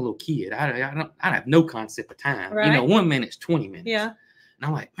course, I'm a little kid. I have no concept of time. Right. You know, 1 minute's 20 minutes. Yeah. And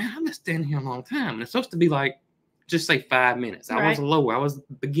I'm like, man, I've been standing here a long time. And it's supposed to be like, just say 5 minutes. I was lower. I was a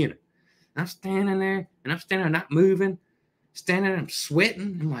beginner. And I'm standing there, not moving. Standing there, I'm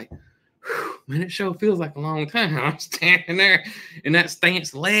sweating. I'm like, man, it sure feels like a long time. I'm standing there in that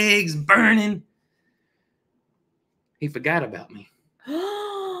stance, legs burning. He forgot about me.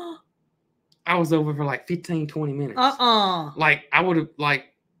 I was over for like 15, 20 minutes. Like, I would have, like,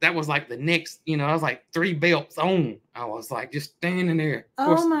 that was like the next, you know, I was like 3 belts on. I was like just standing there.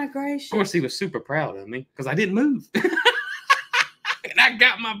 Oh, my gracious. Of course, he was super proud of me because I didn't move. And I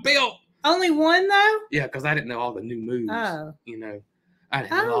got my belt. Only one, though? Yeah, because I didn't know all the new moves. Oh. You know. I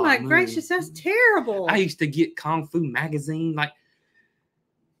didn't know Oh, my gracious. That's terrible. I used to get Kung Fu magazine. Like,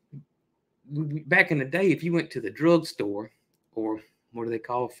 back in the day, if you went to the drugstore, or what do they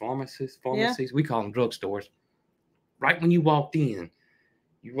call pharmacies? Yeah. We call them drugstores. Right when you walk in,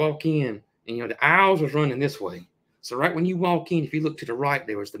 and, you know, the aisles was running this way. So right when you walk in, if you look to the right,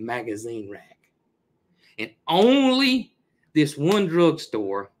 there was the magazine rack. And only this one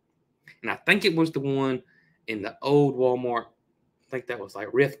drugstore, and I think it was the one in the old Walmart, I think that was like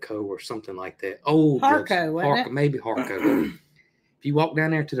Refco or something like that. Old Harco, wasn't it? Maybe Harco. If you walk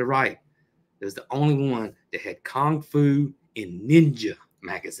down there to the right, there's the only one that had Kung Fu and Ninja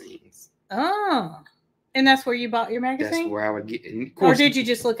magazines. Oh. And that's where you bought your magazine? That's where I would get. And of course, or did you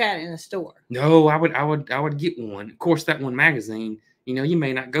just look at it in the store? No, I would get one. Of course, that one magazine, you know, you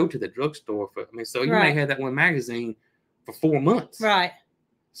may not go to the drugstore for. I mean, so you may have that one magazine for 4 months. Right.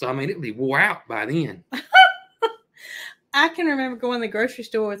 So I mean, it'd be wore out by then. I can remember going to the grocery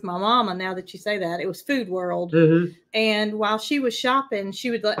store with my mama. Now that you say that, it was Food World, and while she was shopping,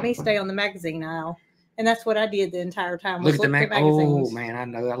 she would let me stay on the magazine aisle. And that's what I did the entire time. Look at the magazines. Oh, man, I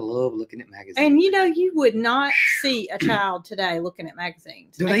know. I love looking at magazines. And, you know, you would not see a child today looking at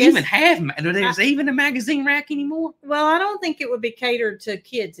magazines. Do they even have, there's even a magazine rack anymore? Well, I don't think it would be catered to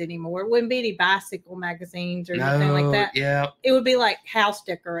kids anymore. It wouldn't be any bicycle magazines or anything like that. Yeah. It would be like house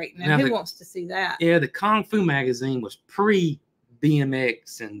decorating. Now, who wants to see that? Yeah, the Kung Fu magazine was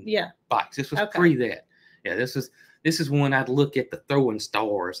pre-BMX and bikes. This was pre that. Yeah, this is when I'd look at the throwing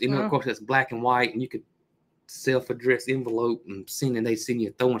stars. You know, of course, it's black and white, and you could self-addressed envelope and they'd send you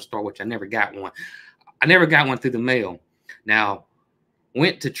a throwing star, which I never got one. I never got one through the mail. Now,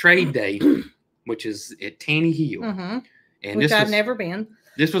 went to Trade Day, which is at Tanny Hill. And which I've never been.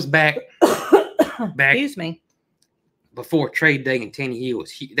 This was back excuse me, before Trade Day and Tanny Hill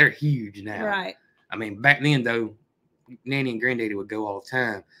was they're huge now. Right. I mean, back then, though, Nanny and Granddaddy would go all the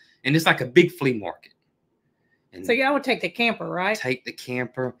time. And it's like a big flea market. And so y'all would take the camper, right? Take the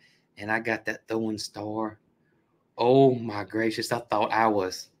camper, and I got that throwing star. Oh my gracious! I thought I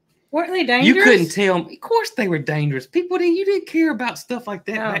was. Weren't they dangerous? You couldn't tell me. Of course, they were dangerous. You didn't care about stuff like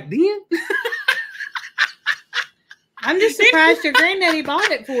that back then. I'm just surprised your granddaddy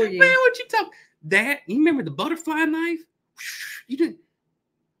bought it for you. Man, what you talking? That you remember the butterfly knife? You didn't.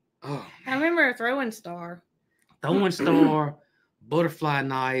 Oh, I remember a throwing star. Throwing star, butterfly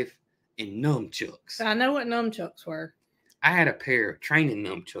knife, and nunchucks. I know what nunchucks were. I had a pair of training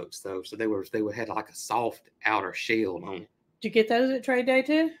nunchucks though, so they would have like a soft outer shell on it. Did you get those at Trade Day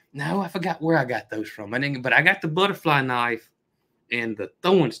too? No, I forgot where I got those from. But I got the butterfly knife and the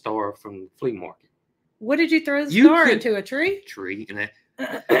throwing star from the flea market. What did you throw the star into? A tree? Tree, and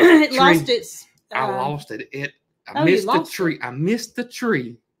it lost its. I lost it. I missed the tree. I missed the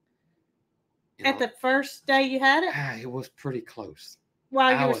tree. At the first day you had it? It was pretty close.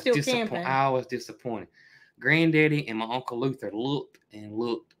 While you were still camping. I was disappointed. Granddaddy and my Uncle Luther looked and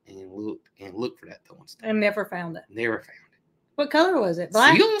looked and looked and looked for that throwing star. And never found it. Never found it. What color was it?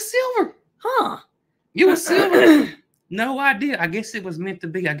 Black? It was silver. Huh. It was silver. No idea. I guess it was meant to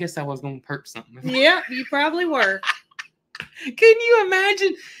be. I guess I was going to perk something. Yeah, you probably were. Can you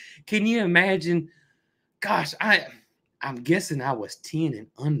imagine? Gosh, I'm guessing I was 10 and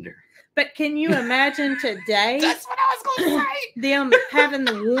under. But can you imagine today? That's what I was going to say. Them having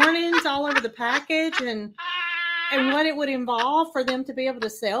the warnings all over the package and what it would involve for them to be able to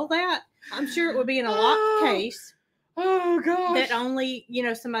sell that. I'm sure it would be in a locked case. Oh, gosh. That only,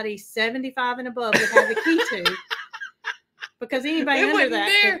 somebody 75 and above would have the key to. Because anybody under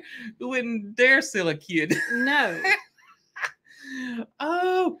that wouldn't dare sell a kid. No.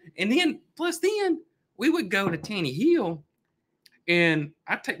 Oh, and then then we would go to Tanny Hill, and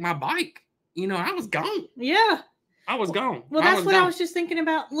I'd take my bike. I was gone. Yeah. I was gone. Well, that's what I was just thinking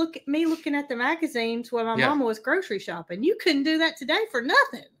about. Looking at the magazines while my mama was grocery shopping. You couldn't do that today for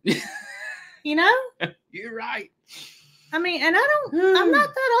nothing. You're right. I mean, and I'm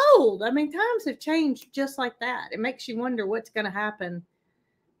not that old. I mean, times have changed just like that. It makes you wonder what's going to happen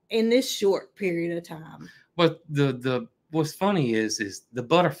in this short period of time. But what's funny is the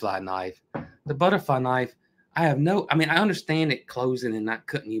butterfly knife. The butterfly knife, I understand it closing and not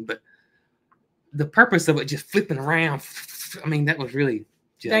cutting you, but the purpose of it just flipping around, that was really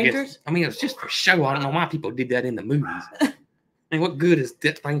dangerous. It was just for show. I don't know why people did that in the movies. What good is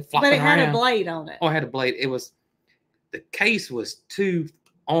that thing flopping around? But it had a blade on it. Oh, it had a blade. The case was 2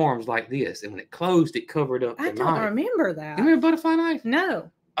 arms like this, and when it closed, it covered up the knife. I don't remember that. You remember butterfly knife?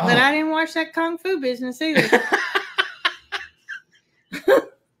 No. Oh. But I didn't watch that Kung Fu business either.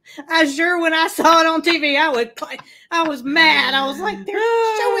 When I saw it on TV, I was mad. I was like, they're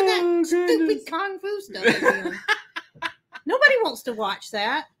showing that stupid Kung Fu stuff again. Nobody wants to watch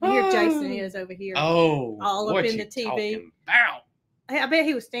that. Here Jason is over here. Oh. All up in the TV. I bet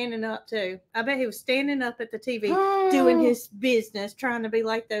he was standing up too. I bet he was standing up at the TV doing his business, trying to be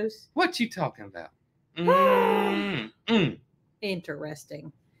like those. What you talking about?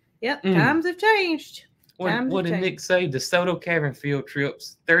 Interesting. Yep, times have changed. What did Nick say? DeSoto Cavern field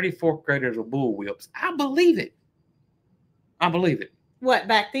trips, 34th graders with bull whips. I believe it. What,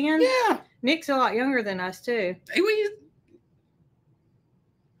 back then? Yeah. Nick's a lot younger than us too.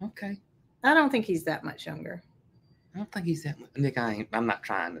 Okay. I don't think he's that much younger. I don't think he's that much. Nick, I'm not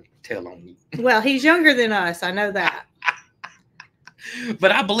trying to tell on you. Well, he's younger than us. I know that.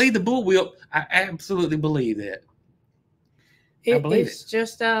 But I believe the bull whip. I absolutely believe that. It's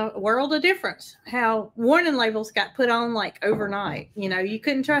just a world of difference. How warning labels got put on like overnight. You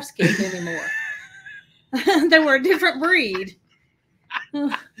couldn't trust kids anymore. They were a different breed.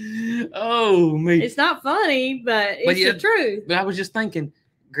 Oh, me. It's not funny, but it's the truth. But I was just thinking,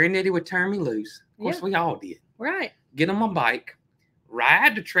 Granddaddy would turn me loose. Of course, we all did. Right. Get on my bike,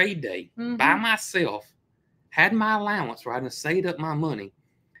 ride to trade day by myself, had my allowance where I done saved up my money,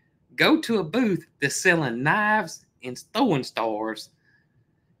 go to a booth that's selling knives and throwing stars,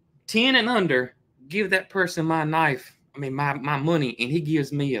 10 and under, give that person my knife, my money, and he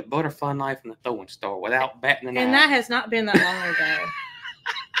gives me a butterfly knife and a throwing star without batting an eye. And that has not been that long ago.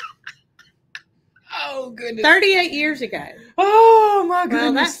 Oh, goodness. 38 years ago. Oh, my goodness.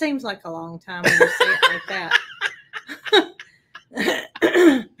 Well, that seems like a long time when you see it like that.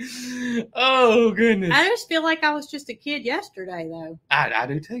 Oh, goodness. I just feel like I was just a kid yesterday, though. I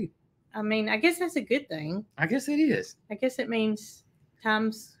do, too. I guess that's a good thing. I guess it is. I guess it means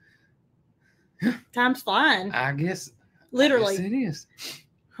time's flying. I guess. Literally. I guess it is.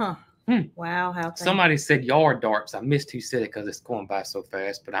 Huh. Wow. How somebody said yard darts. I missed who said it because it's going by so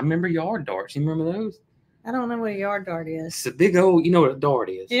fast. But I remember yard darts. You remember those? I don't know what a yard dart is. It's a big old, you know what a dart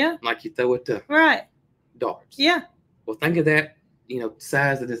is. Yeah. Like you throw it to right. darts. Yeah. Well, think of that,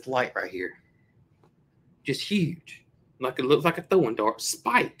 size of this light right here. Just huge. Like it looks like a throwing dart.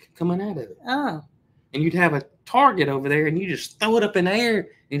 Spike coming out of it. Oh. And you'd have a target over there and you just throw it up in the air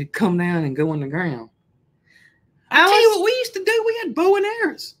and it'd come down and go on the ground. I'll tell you what we used to do. We had bow and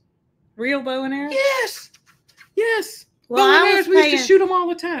arrows. Real bow and arrows? Yes. Well, bow and arrows, we used to shoot them all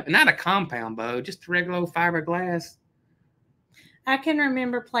the time. And not a compound bow, just a regular old fiberglass. I can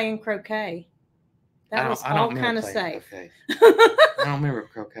remember playing croquet. That was all kind of safe. I don't remember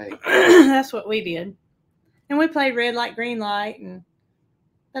croquet. That's what we did. And we played red light, green light,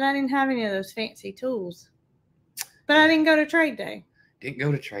 but I didn't have any of those fancy tools. But I didn't go to trade day. Didn't go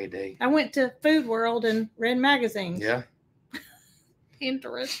to trade day. I went to Food World and read magazines. Yeah.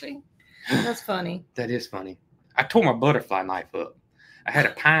 Interesting. That's funny. That is funny. I tore my butterfly knife up. I had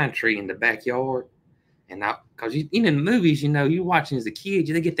a pine tree in the backyard. And because in the movies, you're watching as a kid,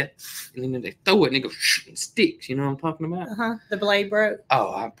 they get that, and then they throw it and it goes and sticks. You know what I'm talking about? The blade broke.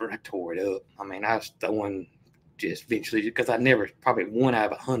 Oh, I tore it up. I was throwing just eventually because probably 1 out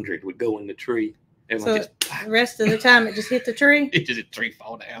of 100 would go in the tree. So the rest of the time it just hit the tree? It just a tree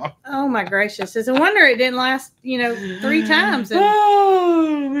fall down. Oh my gracious. It's a wonder it didn't last, 3 times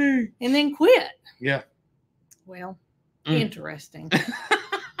and then quit. Yeah. Well, interesting.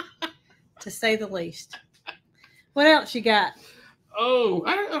 To say the least. What else you got? Oh,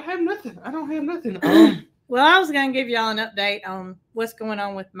 I don't have nothing. Well, I was going to give y'all an update on what's going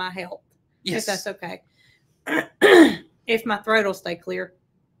on with my health. Yes. If that's okay. If my throat will stay clear.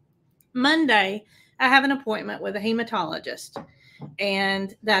 Monday, I have an appointment with a hematologist.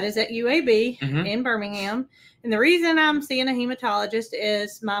 and that is at UAB in Birmingham. And the reason I'm seeing a hematologist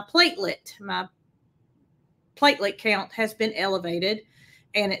is my platelet count has been elevated,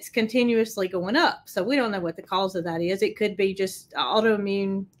 and it's continuously going up. So we don't know what the cause of that is. It could be just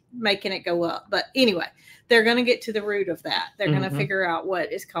autoimmune making it go up. But anyway, they're going to get to the root of that. They're going to figure out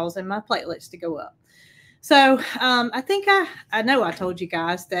what is causing my platelets to go up. So I think I know I told you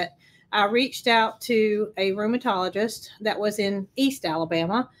guys that I reached out to a rheumatologist that was in East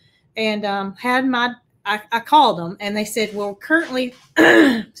Alabama, and I called them, and they said, well, currently,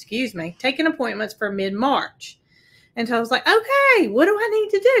 taking appointments for mid-March. And so I was like, okay, what do I need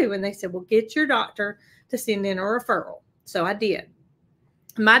to do? And they said, well, get your doctor to send in a referral. So I did.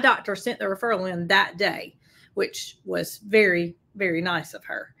 My doctor sent the referral in that day, which was very, very nice of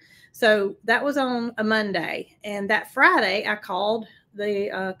her. So that was on a Monday. And that Friday, I called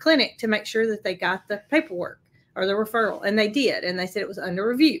the clinic to make sure that they got the paperwork or the referral. And they did. And they said it was under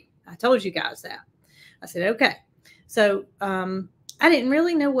review. I told you guys that. I said, okay. So I didn't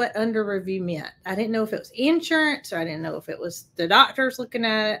really know what under review meant. I didn't know if it was insurance, or I didn't know if it was the doctors looking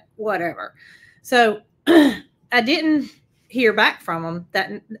at it, whatever. So I didn't hear back from them.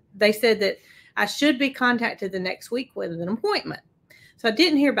 That they said that I should be contacted the next week with an appointment. So I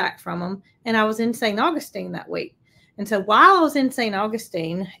didn't hear back from them, and I was in St. Augustine that week. And so while I was in St.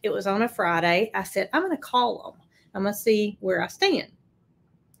 Augustine, it was on a Friday, I said, I'm going to call them. I'm going to see where I stand.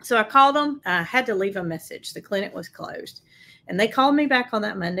 So I called them. I had to leave a message. The clinic was closed. And they called me back on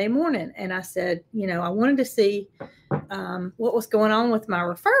that Monday morning. And I said, I wanted to see what was going on with my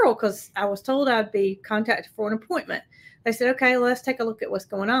referral, because I was told I'd be contacted for an appointment. They said, okay, let's take a look at what's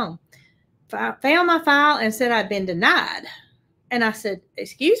going on. I found my file and said I'd been denied. And I said,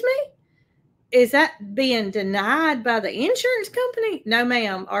 excuse me? Is that being denied by the insurance company? No,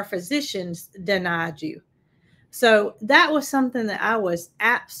 ma'am. Our physicians denied you. So that was something that I was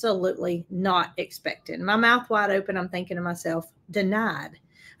absolutely not expecting. My mouth wide open. I'm thinking to myself, denied.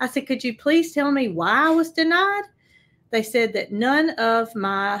 I said, could you please tell me why I was denied? They said that none of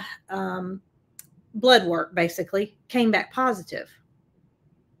my blood work basically came back positive.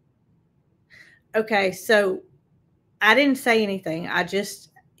 Okay, so I didn't say anything. I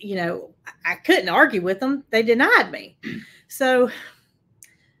just, I couldn't argue with them. They denied me. So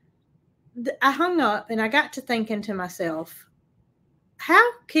I hung up, and I got to thinking to myself, how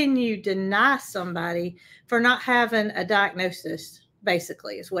can you deny somebody for not having a diagnosis,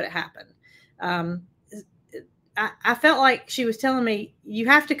 basically, is what happened. I felt like she was telling me, you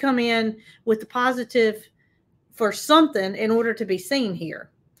have to come in with the positive for something in order to be seen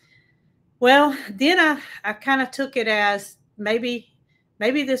here. Well, then I kind of took it as maybe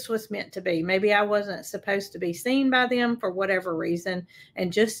this was meant to be. Maybe I wasn't supposed to be seen by them for whatever reason,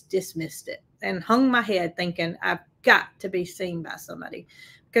 and just dismissed it and hung my head thinking I've got to be seen by somebody.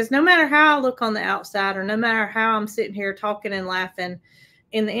 Because no matter how I look on the outside, or no matter how I'm sitting here talking and laughing,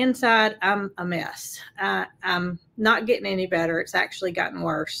 in the inside, I'm a mess. I'm not getting any better. It's actually gotten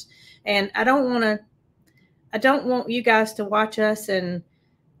worse. And I don't want you guys to watch us and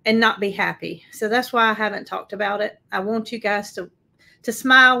not be happy. So that's why I haven't talked about it. I want you guys to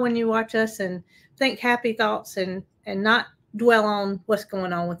smile when you watch us and think happy thoughts and not dwell on what's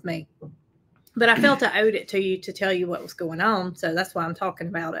going on with me. But I felt I owed it to you to tell you what was going on. So that's why I'm talking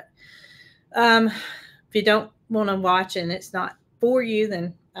about it. If you don't want to watch and it's not for you,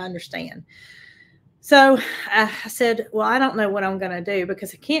 then I understand. So I said, well, I don't know what I'm going to do,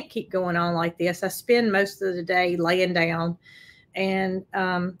 because I can't keep going on like this. I spend most of the day laying down, and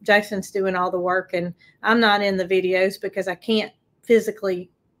Jason's doing all the work, and I'm not in the videos because I can't physically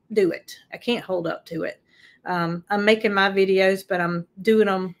do it. I can't hold up to it. I'm making my videos, but I'm doing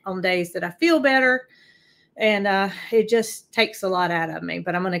them on days that I feel better, and it just takes a lot out of me,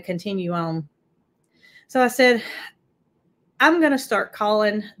 but I'm going to continue on. So I said, I'm going to start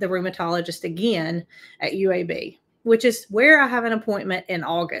calling the rheumatologist again at UAB, which is where I have an appointment in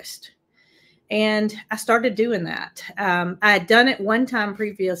August. And I started doing that. I had done it one time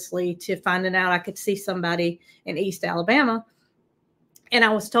previously to finding out I could see somebody in East Alabama, and I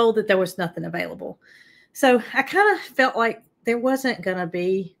was told that there was nothing available. So I kind of felt like there wasn't going to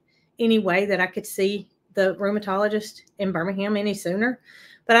be any way that I could see the rheumatologist in Birmingham any sooner.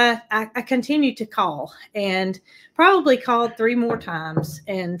 But I continued to call, and probably called 3 more times,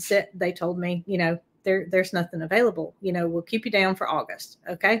 and they told me, there's nothing available. We'll keep you down for August.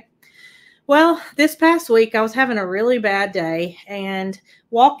 Okay. Well, this past week I was having a really bad day, and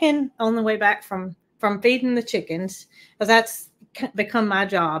walking on the way back from feeding the chickens, because that's become my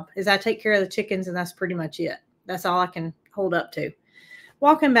job, is I take care of the chickens, and that's pretty much it. That's all I can hold up to.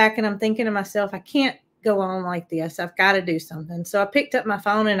 Walking back, and I'm thinking to myself, I can't go on like this. I've got to do something. So I picked up my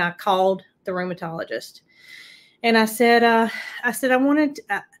phone and I called the rheumatologist. And I said, I'm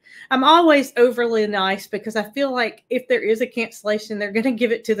always overly nice because I feel like if there is a cancellation, they're going to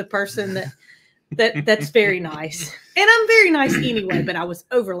give it to the person that's very nice. And I'm very nice anyway, but I was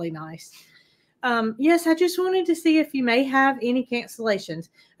overly nice. Yes, I just wanted to see if you may have any cancellations.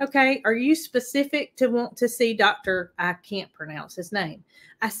 Okay, are you specific to want to see Dr. I can't pronounce his name?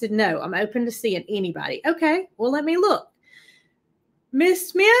 I said, no, I'm open to seeing anybody. Okay, well, let me look. Miss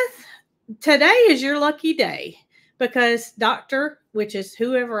Smith, today is your lucky day because doctor, which is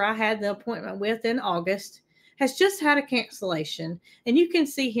whoever I had the appointment with in August, has just had a cancellation, and you can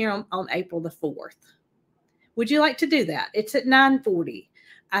see him on April the 4th. Would you like to do that? It's at 9:40.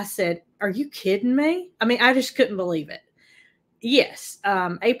 I said, are you kidding me? I mean, I just couldn't believe it. Yes,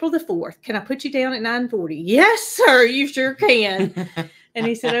 April the 4th. Can I put you down at 9:40? Yes, sir, you sure can. And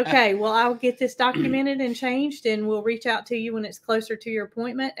he said, okay, well, I'll get this documented and changed, and we'll reach out to you when it's closer to your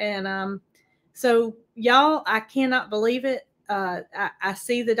appointment. And so, y'all, I cannot believe it. I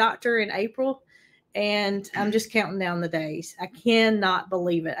see the doctor in April, and I'm just counting down the days. I cannot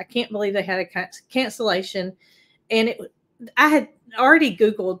believe it. I can't believe they had a cancellation. And I had already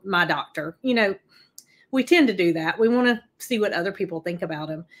Googled my doctor. You know, we tend to do that. We want to see what other people think about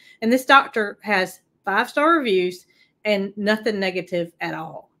him. And this doctor has 5-star reviews and nothing negative at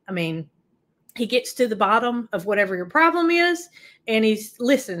all. I mean, he gets to the bottom of whatever your problem is, and he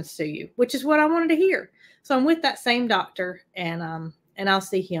listens to you, which is what I wanted to hear. So I'm with that same doctor, and I'll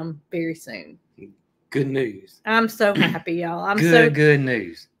see him very soon. Good news. I'm so happy, y'all. Good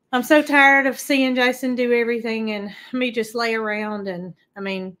news. I'm so tired of seeing Jason do everything and me just lay around. And I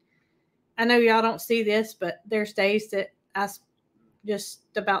mean, I know y'all don't see this, but there's days that I just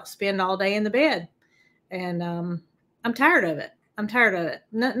about spend all day in the bed, and I'm tired of it. I'm tired of it.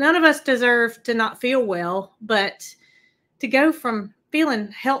 None of us deserve to not feel well, but to go from feeling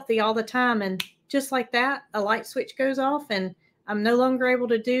healthy all the time and just like that, a light switch goes off and I'm no longer able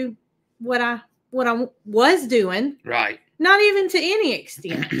to do what I was doing. Right. Not even to any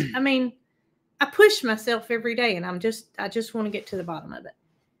extent. I mean, I push myself every day, and I just want to get to the bottom of it.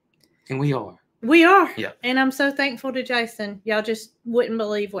 And we are. We are. Yeah. And I'm so thankful to Jason. Y'all just wouldn't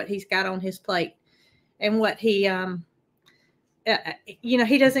believe what he's got on his plate and what he,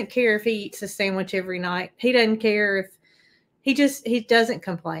 he doesn't care if he eats a sandwich every night. He doesn't care if he doesn't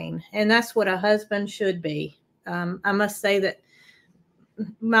complain. And that's what a husband should be. I must say that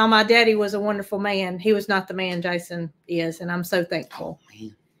my daddy was a wonderful man. He was not the man Jason is. And I'm so thankful.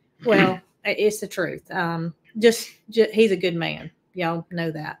 Oh, well, it's the truth. Just he's a good man. Y'all know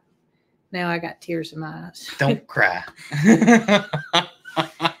that. Now I got tears in my eyes. Don't cry.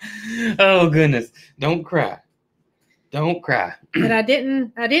 Oh goodness. Don't cry. Don't cry. But I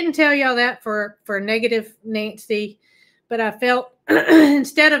didn't tell y'all that for negative Nancy, but I felt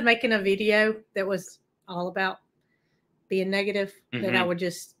instead of making a video that was all about being negative, that I would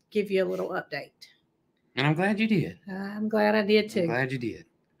just give you a little update. And I'm glad you did. I'm glad I did too. I'm glad you did.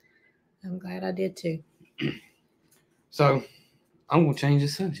 I'm glad I did too. So I'm going to change the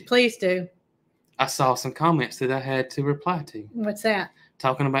subject. Please do. I saw some comments that I had to reply to. What's that?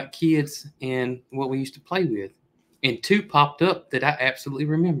 Talking about kids and what we used to play with. And 2 popped up that I absolutely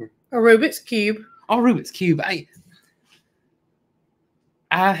remember. A Rubik's Cube. Oh, Rubik's Cube. I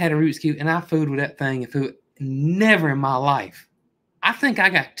had a Rubik's Cube, and I fooled with that thing and fooled. Never in my life. I think I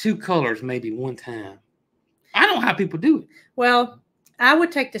got 2 colors maybe one time. I don't know how people do it. Well, I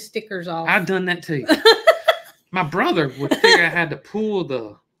would take the stickers off. I've done that too. My brother would figure out how to pull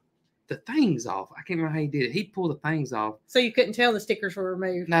the things off. I can't remember how he did it. He'd pull the things off. So you couldn't tell the stickers were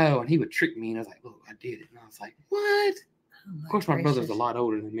removed? No, and he would trick me, and I was like, look, I did it. And I was like, what? Oh, of course, my brother's a lot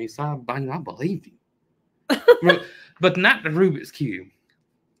older than me, so I believed him. But not the Rubik's Cube.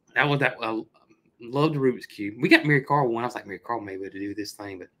 That was that. Loved the Rubik's Cube. We got Mary Carl one. I was like, Mary Carl may be able to do this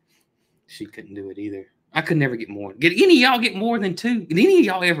thing, but she couldn't do it either. I could never get more. Did any of y'all get more than 2? Did any of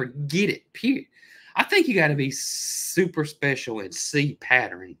y'all ever get it? Period. I think you got to be super special and see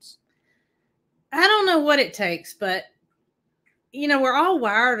patterns. I don't know what it takes, but we're all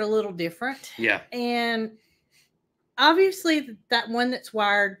wired a little different. Yeah. And obviously that one that's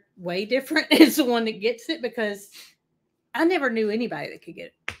wired way different is the one that gets it, because I never knew anybody that could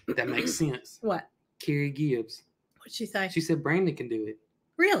get it. That makes sense. What? Carrie Gibbs. What'd she say? She said Brandon can do it.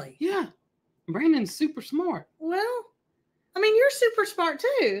 Really? Yeah. Brandon's super smart. Well, I mean, you're super smart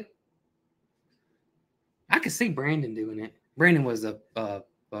too. I could see Brandon doing it. Brandon was a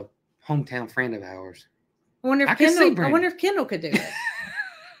hometown friend of ours. I wonder if Kendall could do it.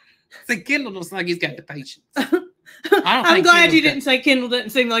 See, Kendall looks like he's got the patience. I'm glad you didn't say Kendall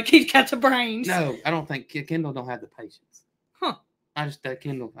doesn't seem like he's got the brains. No, I don't think Kendall don't have the patience. Huh. I just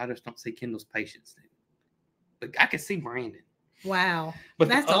don't see Kendall's patience. But I can see Brandon. Wow. But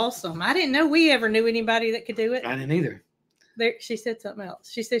that's awesome. I didn't know we ever knew anybody that could do it. I didn't either. She said something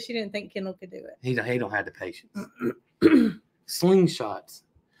else. She said she didn't think Kendall could do it. He don't have the patience. Slingshots.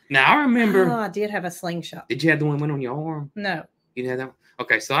 Now I remember. Oh, I did have a slingshot. Did you have the one went on your arm? No. You had that one?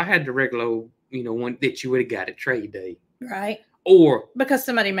 Okay, so I had the regular, one that you would have got at trade day. Right. Or because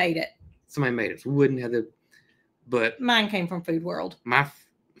somebody made it. Somebody made it. So we wouldn't have the. But mine came from Food World. My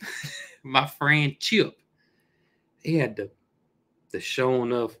friend Chip, he had the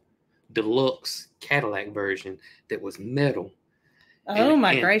showing of deluxe Cadillac version that was metal. Oh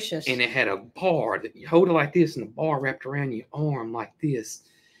my gracious. And it had a bar that you hold it like this and the bar wrapped around your arm like this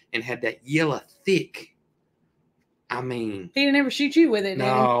and had that yellow thick. I mean. He didn't ever shoot you with it,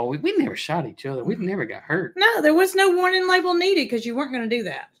 no, we never shot each other. We never got hurt. No, there was no warning label needed because you weren't going to do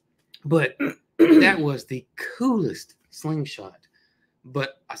that. But that was the coolest slingshot.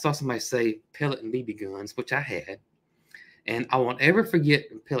 But I saw somebody say pellet and BB guns, which I had. And I won't ever forget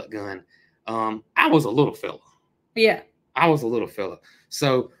the pellet gun. I was a little fella. Yeah. I was a little fella.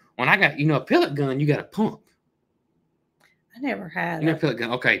 So when I got, a pellet gun, you got a pump. I never had a pellet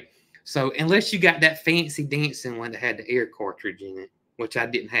gun. Okay. So unless you got that fancy dancing one that had the air cartridge in it, which I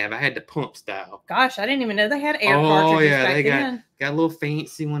didn't have. I had the pump style. Gosh, I didn't even know they had air cartridges. Oh, yeah. They got a little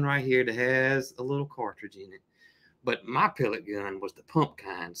fancy one right here that has a little cartridge in it. But my pellet gun was the pump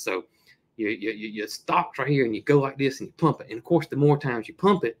kind. So you stop right here and you go like this and you pump it. And of course, the more times you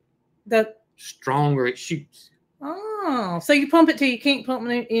pump it, the stronger it shoots. Oh, so you pump it till you can't pump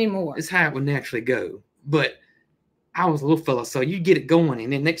it anymore. It's how it would naturally go. But I was a little fella, so you get it going,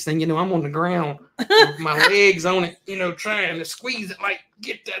 and then next thing you know, I'm on the ground with my legs on it, trying to squeeze it,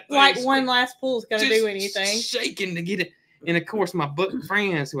 get that thing. Like one last pull's going to do anything. Shaking to get it. And of course, my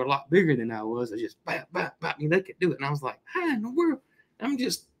friends who are a lot bigger than I was are just bap, bap, bap. They could do it. And I was like, how in the world? I'm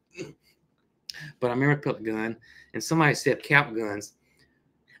just. But I remember pellet gun, and somebody said cap guns.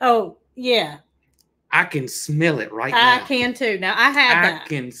 Oh, yeah. I can smell it right now. I can too. Now, I had that. I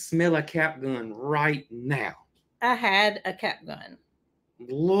can smell a cap gun right now. I had a cap gun.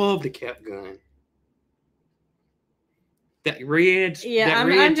 Love the cap gun. That red. Yeah, that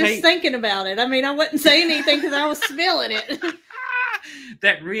I'm just thinking about it. I mean, I wouldn't say anything because I was smelling it.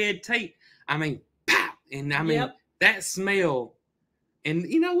 That red tape. I mean, pow. And I mean, that smell. And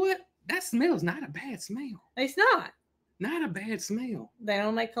you know what? That smell is not a bad smell. It's not. Not a bad smell. They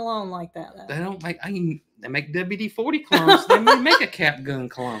don't make cologne like that, though. They don't make. They make WD-40 clones. They may make a cap gun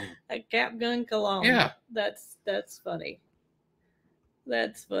cologne. A cap gun cologne. Yeah. That's funny.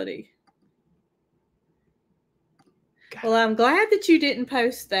 That's funny. God. Well, I'm glad that you didn't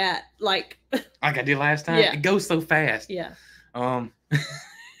post that like I did last time. Yeah. It goes so fast. Yeah. But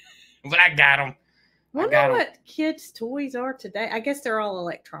I got them. I wonder what kids' toys are today. I guess they're all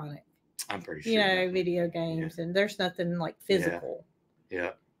electronic. I'm pretty sure. Video games, and there's nothing like physical.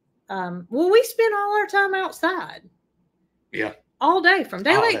 Yeah. Well, we spent all our time outside. Yeah. All day, from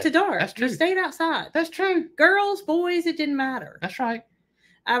daylight to dark. That's true. We stayed outside. That's true. Girls, boys, it didn't matter. That's right.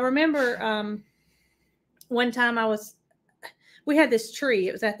 I remember one time we had this tree.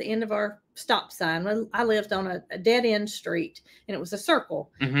 It was at the end of our stop sign. I lived on a dead end street, and it was a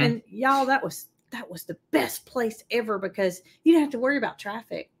circle. Mm-hmm. And y'all, that was the best place ever because you didn't have to worry about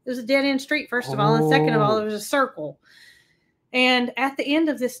traffic. It was a dead end street, first of all, and second of all, it was a circle. And at the end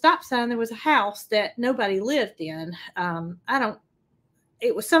of this stop sign, there was a house that nobody lived in.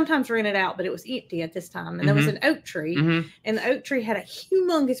 It was sometimes rented out, but it was empty at this time. And there was an oak tree, and the oak tree had a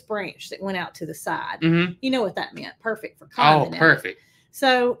humongous branch that went out to the side. Mm-hmm. You know what that meant? Perfect for climbing. Oh, perfect.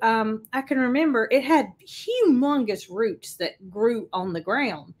 So I can remember it had humongous roots that grew on the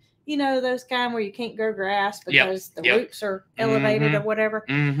ground. You know, those kind where you can't grow grass because the roots are elevated or whatever.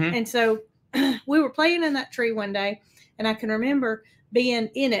 Mm-hmm. And so we were playing in that tree one day, and I can remember being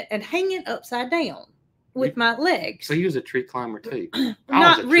in it and hanging upside down with my legs. So you was a tree climber too?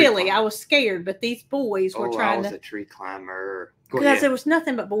 Not really. I was scared, but these boys were trying to. I was a tree climber. Because there was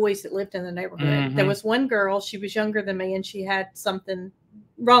nothing but boys that lived in the neighborhood. Mm-hmm. There was one girl. She was younger than me, and she had something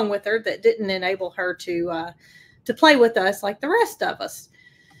wrong with her that didn't enable her to play with us like the rest of us.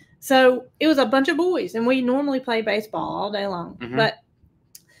 So it was a bunch of boys, and we normally play baseball all day long. Mm-hmm. But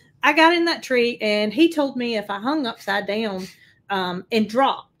I got in that tree, and he told me if I hung upside down and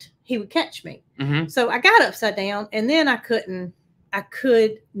dropped, he would catch me. Mm-hmm. So I got upside down, and then I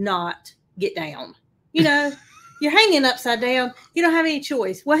could not get down. You know, you're hanging upside down. You don't have any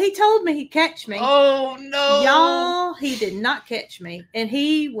choice. Well, he told me he'd catch me. Oh, no. Y'all, he did not catch me. And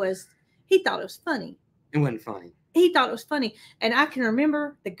he thought it was funny. It wasn't funny. he thought it was funny. And I can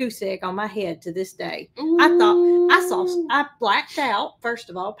remember the goose egg on my head to this day. Ooh. I blacked out, first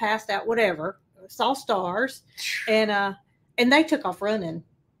of all, passed out, whatever, saw stars, and they took off running.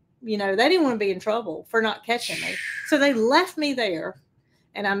 You know, they didn't want to be in trouble for not catching me. So they left me there,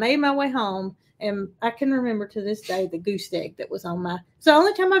 and I made my way home. And I can remember to this day the goose egg that was on my. It's the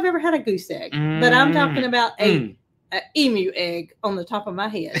only time I've ever had a goose egg. But I'm talking about a emu egg on the top of my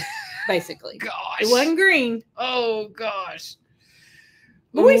head, basically. Gosh. It wasn't green. Oh gosh.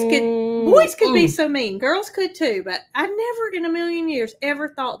 Boys could be so mean. Girls could too. But I never in a million years ever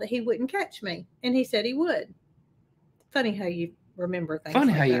thought that he wouldn't catch me. And he said he would. Funny how you remember things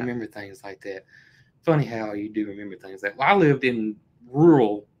Funny like how that. you remember things like that. Funny how you do remember things like that. Well, I lived in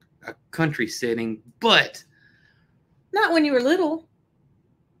rural, a country setting, but not when you were little.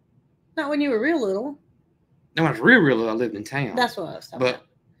 Not when you were real little. when I was real little, I lived in town. That's what I was talking about.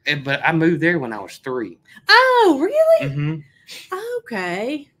 But I moved there when I was 3. Oh, really? Mm-hmm.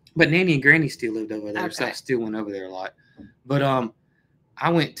 Okay. But Nanny and Granny still lived over there, so I Okay. still went over there a lot. But I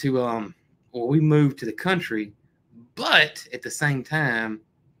went to we moved to the country, but at the same time,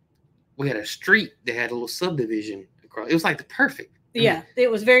 we had a street that had a little subdivision across. It was like the perfect. Yeah, it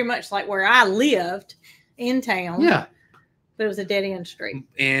was very much like where I lived in town. Yeah. But it was a dead end street.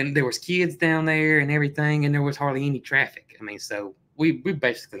 And there was kids down there and everything, and there was hardly any traffic. I mean, so we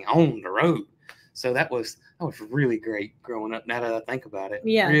basically owned the road. So that was really great growing up. Now that I think about it,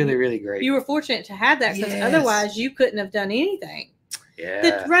 Yeah. really, really great. You were fortunate to have that because Yes. otherwise you couldn't have done anything. Yeah.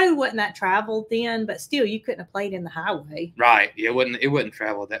 The road wasn't that traveled then, but still you couldn't have played in the highway. Right. Yeah, it wouldn't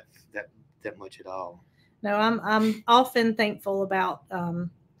travel that much at all. No, I'm often thankful about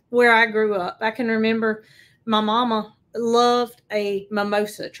where I grew up. I can remember my mama loved a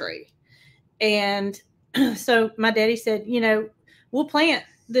mimosa tree. And so my daddy said, you know, we'll plant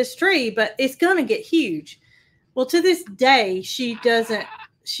this tree, but it's going to get huge. Well, to this day, she doesn't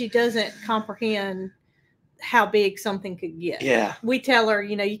comprehend how big something could get. Yeah. We tell her,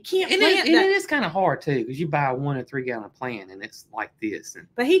 you know, you can't And plant it that. is kind of hard too, because you buy a 1 or 3 gallon plant and it's like this. And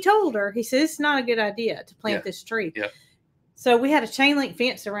But he told her, he said, it's not a good idea to plant this tree. Yeah. So we had a chain link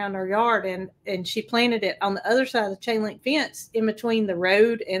fence around our yard, and she planted it on the other side of the chain link fence in between the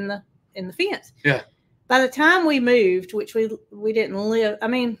road and the fence. Yeah. By the time we moved, which we didn't live, I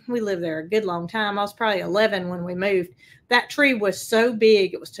mean, we lived there a good long time. I was probably 11 when we moved. That tree was so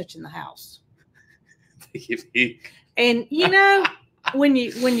big, it was touching the house. And you know, when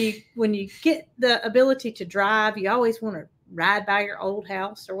you get the ability to drive, you always want to ride by your old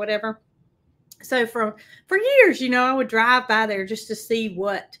house or whatever. So for years, you know, I would drive by there just to see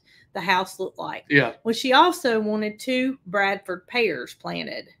what the house looked like. Yeah. Well, she also wanted 2 Bradford pears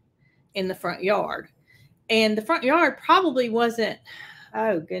planted in the front yard. And the front yard probably wasn't,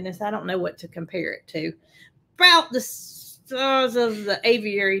 oh goodness, I don't know what to compare it to. About the size of the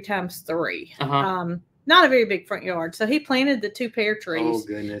aviary times 3. Uh-huh. Not a very big front yard. So he planted the 2 pear trees. Oh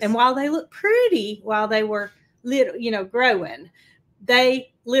goodness. And while they looked pretty, while they were little, you know, growing,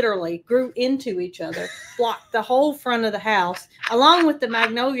 they literally grew into each other, blocked the whole front of the house, along with the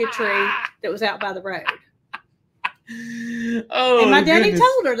magnolia tree that was out by the road. Oh, And my daddy goodness.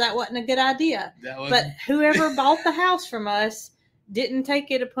 told her that wasn't a good idea. That was, But whoever bought the house from us didn't take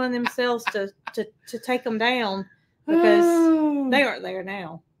it upon themselves to take them down, because they aren't there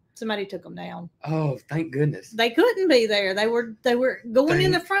now. Somebody took them down. Oh, thank goodness. They couldn't be there. They were going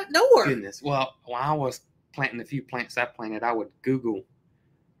in the Thank front door. Goodness. Well, when I was planting the few plants I planted, I would Google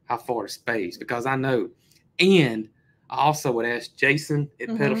how far to space, because I know. And I also would ask Jason at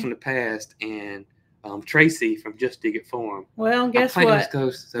Mhm. Pedals from the Past and Tracy from Just Dig It Farm. Well, guess How plants what?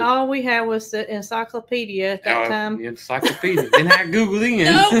 goes, so, All we had was the encyclopedia at that time. The encyclopedia. Then I Googled in.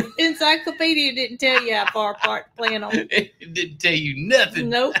 No, encyclopedia didn't tell you how far apart to plant them. It didn't tell you nothing.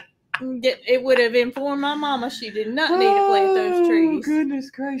 Nope. It would have informed my mama she did not need to plant those Oh, trees. goodness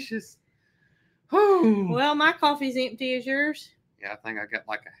gracious. Oh. Well, my coffee's empty as yours. Yeah, I think I got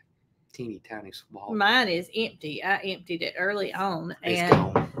like a teeny tiny swallow. Mine is empty. I emptied it early on, It's and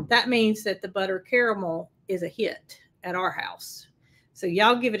gone. that means that the butter caramel is a hit at our house. So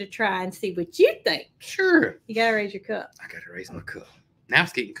y'all give it a try and see what you think. Sure. You gotta raise your cup. I gotta raise my cup. Now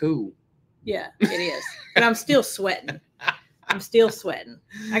it's getting cool. Yeah, it is. But I'm still sweating. I'm still sweating.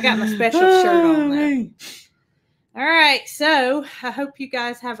 I got my special shirt on though. man. All right. So I hope you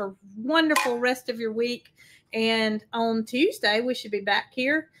guys have a wonderful rest of your week. And on Tuesday, we should be back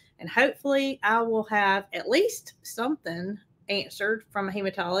here. And hopefully I will have at least something answered from a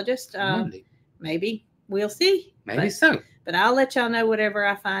hematologist. Monday. Maybe. We'll see. Maybe so. But I'll let y'all know whatever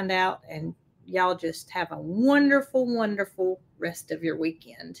I find out. And y'all just have a wonderful, wonderful rest of your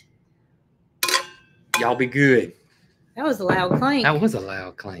weekend. Y'all be good. That was a loud clank. That was a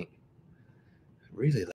loud clank. Really loud.